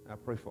 I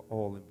pray for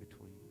all in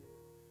between.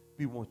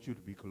 We want you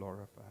to be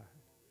glorified.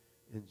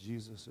 In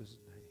Jesus'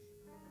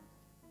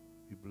 name,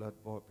 we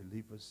blood-bought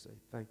believers say,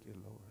 thank you,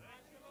 Lord.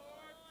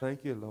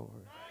 Thank you, Lord.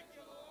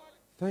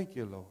 Thank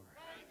you, Lord.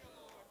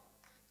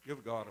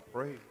 Give God a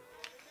praise.